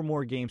have 4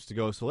 more games to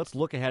go, so let's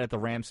look ahead at the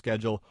Rams'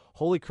 schedule.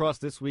 Holy Cross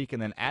this week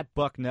and then at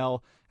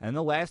Bucknell, and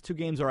the last 2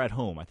 games are at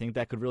home. I think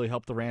that could really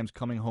help the Rams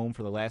coming home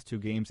for the last 2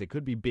 games. They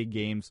could be big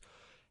games.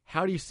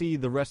 How do you see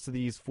the rest of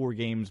these 4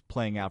 games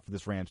playing out for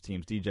this Rams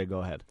team? DJ, go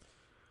ahead.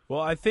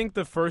 Well, I think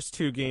the first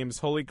 2 games,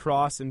 Holy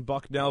Cross and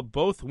Bucknell,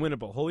 both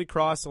winnable. Holy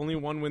Cross, only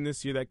 1 win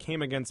this year that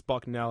came against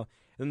Bucknell.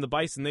 And then the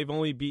Bison, they've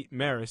only beat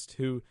Marist,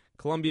 who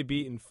Columbia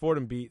beat and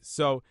Fordham beat.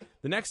 So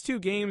the next 2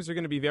 games are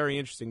going to be very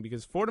interesting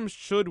because Fordham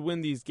should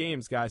win these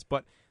games, guys,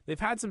 but they've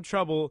had some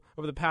trouble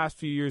over the past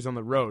few years on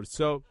the road.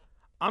 So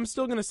I'm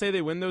still going to say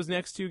they win those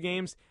next 2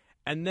 games.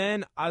 And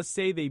then I'll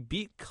say they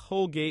beat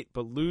Colgate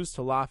but lose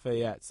to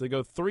Lafayette. So they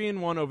go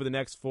 3-1 over the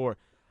next 4.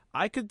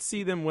 I could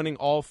see them winning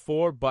all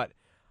 4, but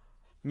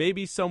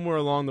maybe somewhere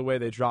along the way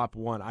they drop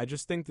 1. I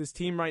just think this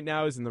team right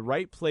now is in the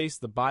right place.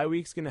 The bye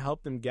week's going to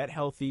help them get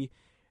healthy,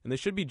 and they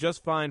should be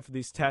just fine for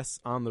these tests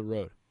on the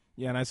road.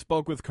 Yeah, and I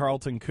spoke with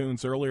Carlton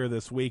Kuntz earlier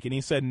this week, and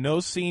he said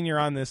no senior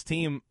on this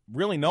team,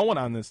 really no one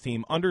on this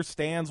team,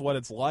 understands what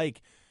it's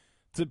like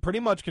to pretty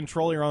much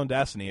control your own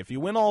destiny. If you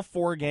win all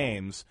 4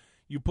 games,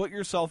 you put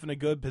yourself in a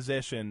good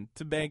position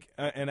to make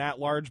an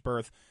at-large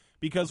berth,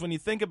 because when you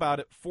think about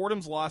it,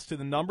 Fordham's lost to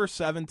the number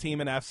 7 team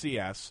in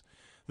FCS,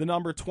 the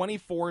number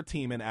 24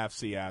 team in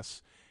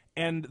FCS,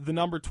 and the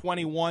number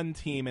 21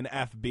 team in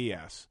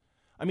FBS.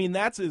 I mean,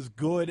 that's as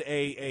good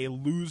a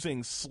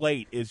losing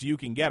slate as you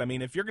can get. I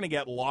mean, if you're going to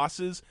get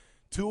losses,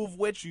 2 of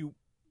which you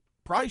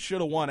probably should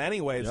have won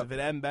anyways if it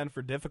hadn't been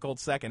for difficult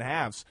second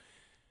halves,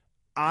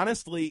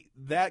 honestly,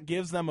 that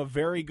gives them a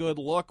very good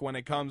look when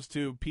it comes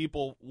to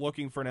people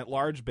looking for an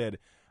at-large bid.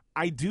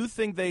 I do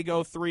think they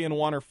go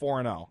 3-1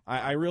 or 4-0.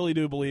 I really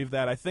do believe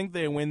that. I think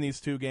they win these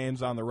 2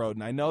 games on the road,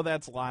 and I know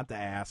that's a lot to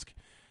ask.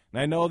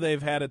 And I know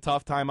they've had a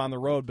tough time on the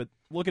road, but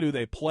look at who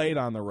they played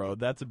on the road.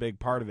 That's a big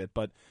part of it.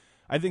 But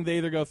I think they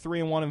either go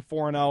 3-1 and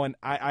 4-0, and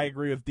I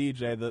agree with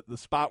DJ. The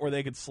spot where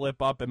they could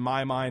slip up, in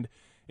my mind,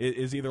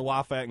 is either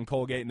Lafayette and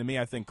Colgate. And to me,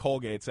 I think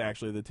Colgate's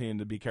actually the team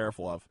to be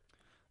careful of.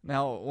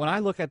 Now, when I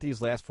look at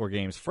these last 4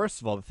 games,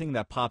 first of all, the thing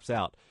that pops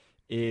out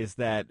is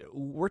that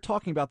we're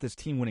talking about this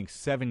team winning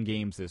 7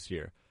 games this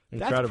year.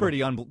 Incredible. That's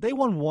pretty unbelievable. They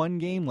won 1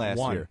 game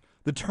last year.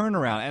 The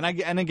turnaround,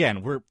 and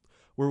again,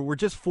 we're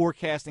just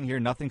forecasting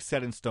here, nothing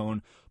set in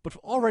stone, but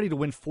already to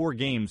win 4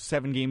 games,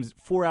 7 games,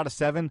 4 out of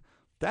 7,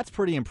 that's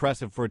pretty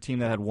impressive for a team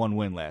that had 1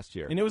 win last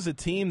year. And it was a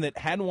team that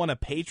hadn't won a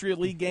Patriot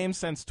League game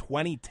since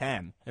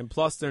 2010. And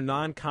plus their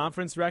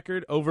non-conference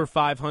record, over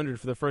 500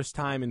 for the first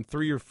time in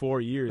 3 or 4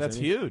 years. That's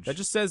huge. That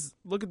just says,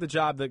 look at the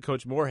job that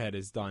Coach Moorhead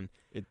has done.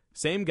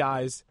 Same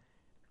guys,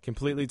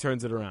 completely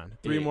turns it around.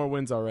 3 more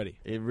wins already.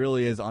 It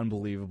really is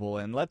unbelievable.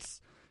 And let's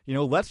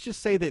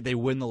just say that they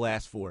win the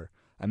last 4.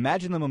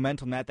 Imagine the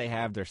momentum that they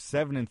have. They're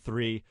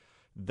 7-3.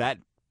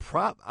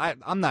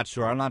 I'm not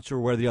sure. I'm not sure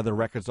where the other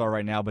records are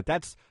right now, but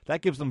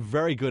that gives them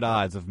very good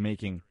odds of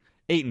making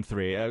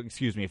 8-3.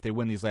 Excuse me. If they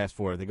win these last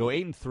 4, they go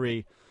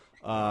 8-3,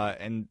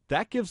 and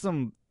that gives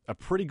them a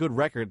pretty good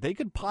record. They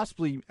could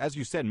possibly, as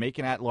you said, make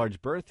an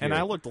at-large berth here. And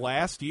I looked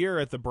last year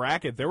at the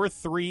bracket. There were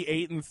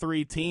 3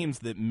 8-3 teams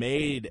that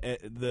made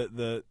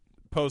the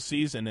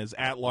postseason as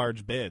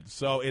at-large bids.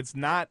 So it's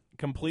not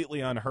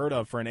completely unheard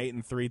of for an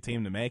 8-3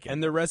 team to make it.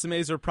 And their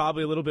resumes are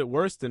probably a little bit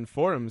worse than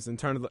Forum's in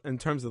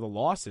terms of the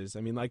losses.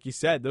 I mean, like you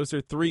said, those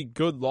are 3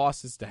 good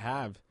losses to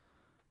have.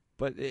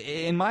 But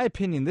in my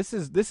opinion, this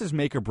is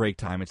make or break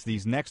time. It's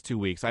these next 2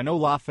 weeks. I know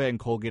Lafayette and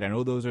Colgate. I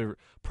know those are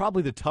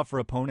probably the tougher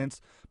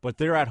opponents, but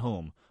they're at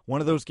home. One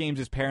of those games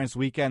is Parents'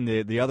 Weekend.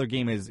 The other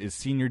game is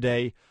Senior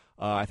Day.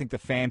 I think the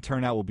fan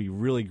turnout will be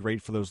really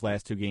great for those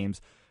last 2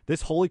 games.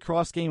 This Holy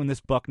Cross game and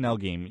this Bucknell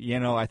game,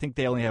 I think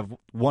they only have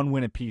 1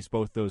 win apiece,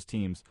 both those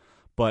teams.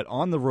 But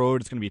on the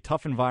road, it's going to be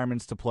tough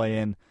environments to play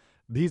in.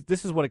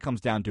 This is what it comes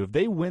down to. If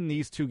they win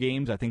these 2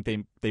 games, I think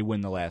they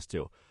win the last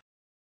 2.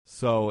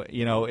 So,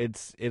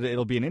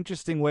 it'll be an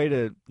interesting way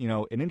to,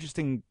 an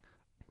interesting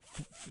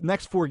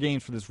next 4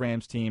 games for this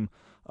Rams team.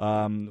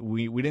 I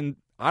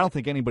don't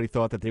think anybody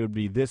thought that they would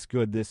be this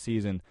good this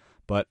season,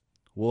 but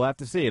we'll have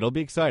to see. It'll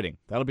be exciting.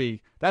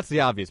 That's the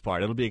obvious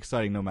part. It'll be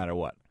exciting no matter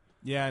what.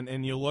 Yeah,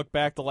 and you look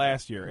back to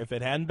last year. If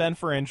it hadn't been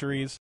for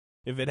injuries,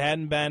 if it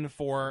hadn't been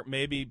for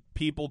maybe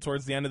people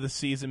towards the end of the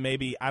season,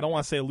 maybe, I don't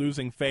want to say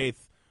losing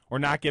faith or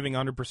not giving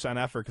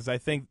 100% effort, because I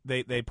think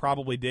they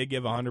probably did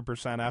give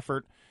 100%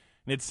 effort.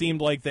 And it seemed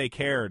like they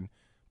cared,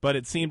 but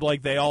it seemed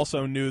like they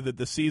also knew that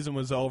the season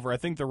was over. I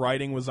think the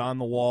writing was on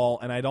the wall,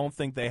 and I don't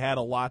think they had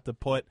a lot to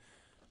put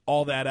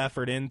all that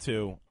effort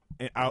into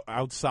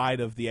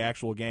outside of the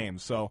actual game.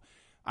 So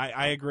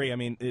I agree. I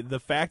mean, the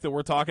fact that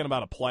we're talking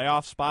about a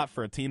playoff spot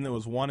for a team that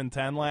was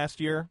 1-10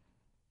 last year,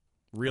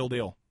 real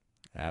deal.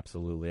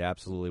 Absolutely,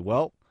 absolutely.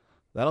 Well,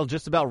 that'll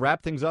just about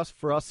wrap things up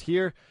for us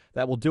here.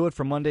 That will do it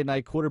for Monday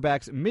Night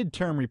Quarterback's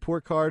midterm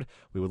report card.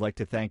 We would like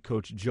to thank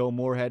Coach Joe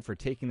Moorhead for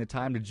taking the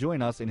time to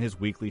join us in his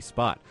weekly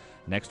spot.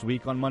 Next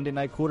week on Monday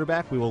Night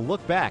Quarterback, we will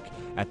look back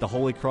at the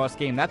Holy Cross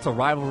game. That's a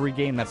rivalry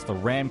game. That's the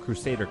Ram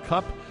Crusader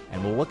Cup.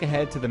 And we'll look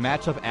ahead to the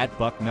matchup at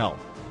Bucknell.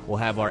 We'll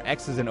have our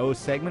X's and O's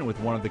segment with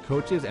one of the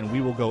coaches, and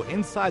we will go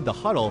inside the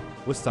huddle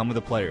with some of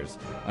the players.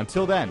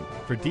 Until then,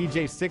 for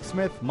DJ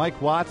Sixsmith,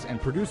 Mike Watts, and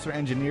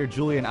producer-engineer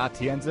Julian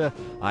Atienza,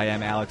 I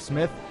am Alex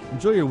Smith.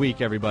 Enjoy your week,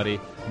 everybody.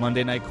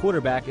 Monday Night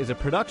Quarterback is a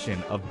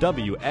production of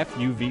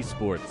WFUV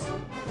Sports.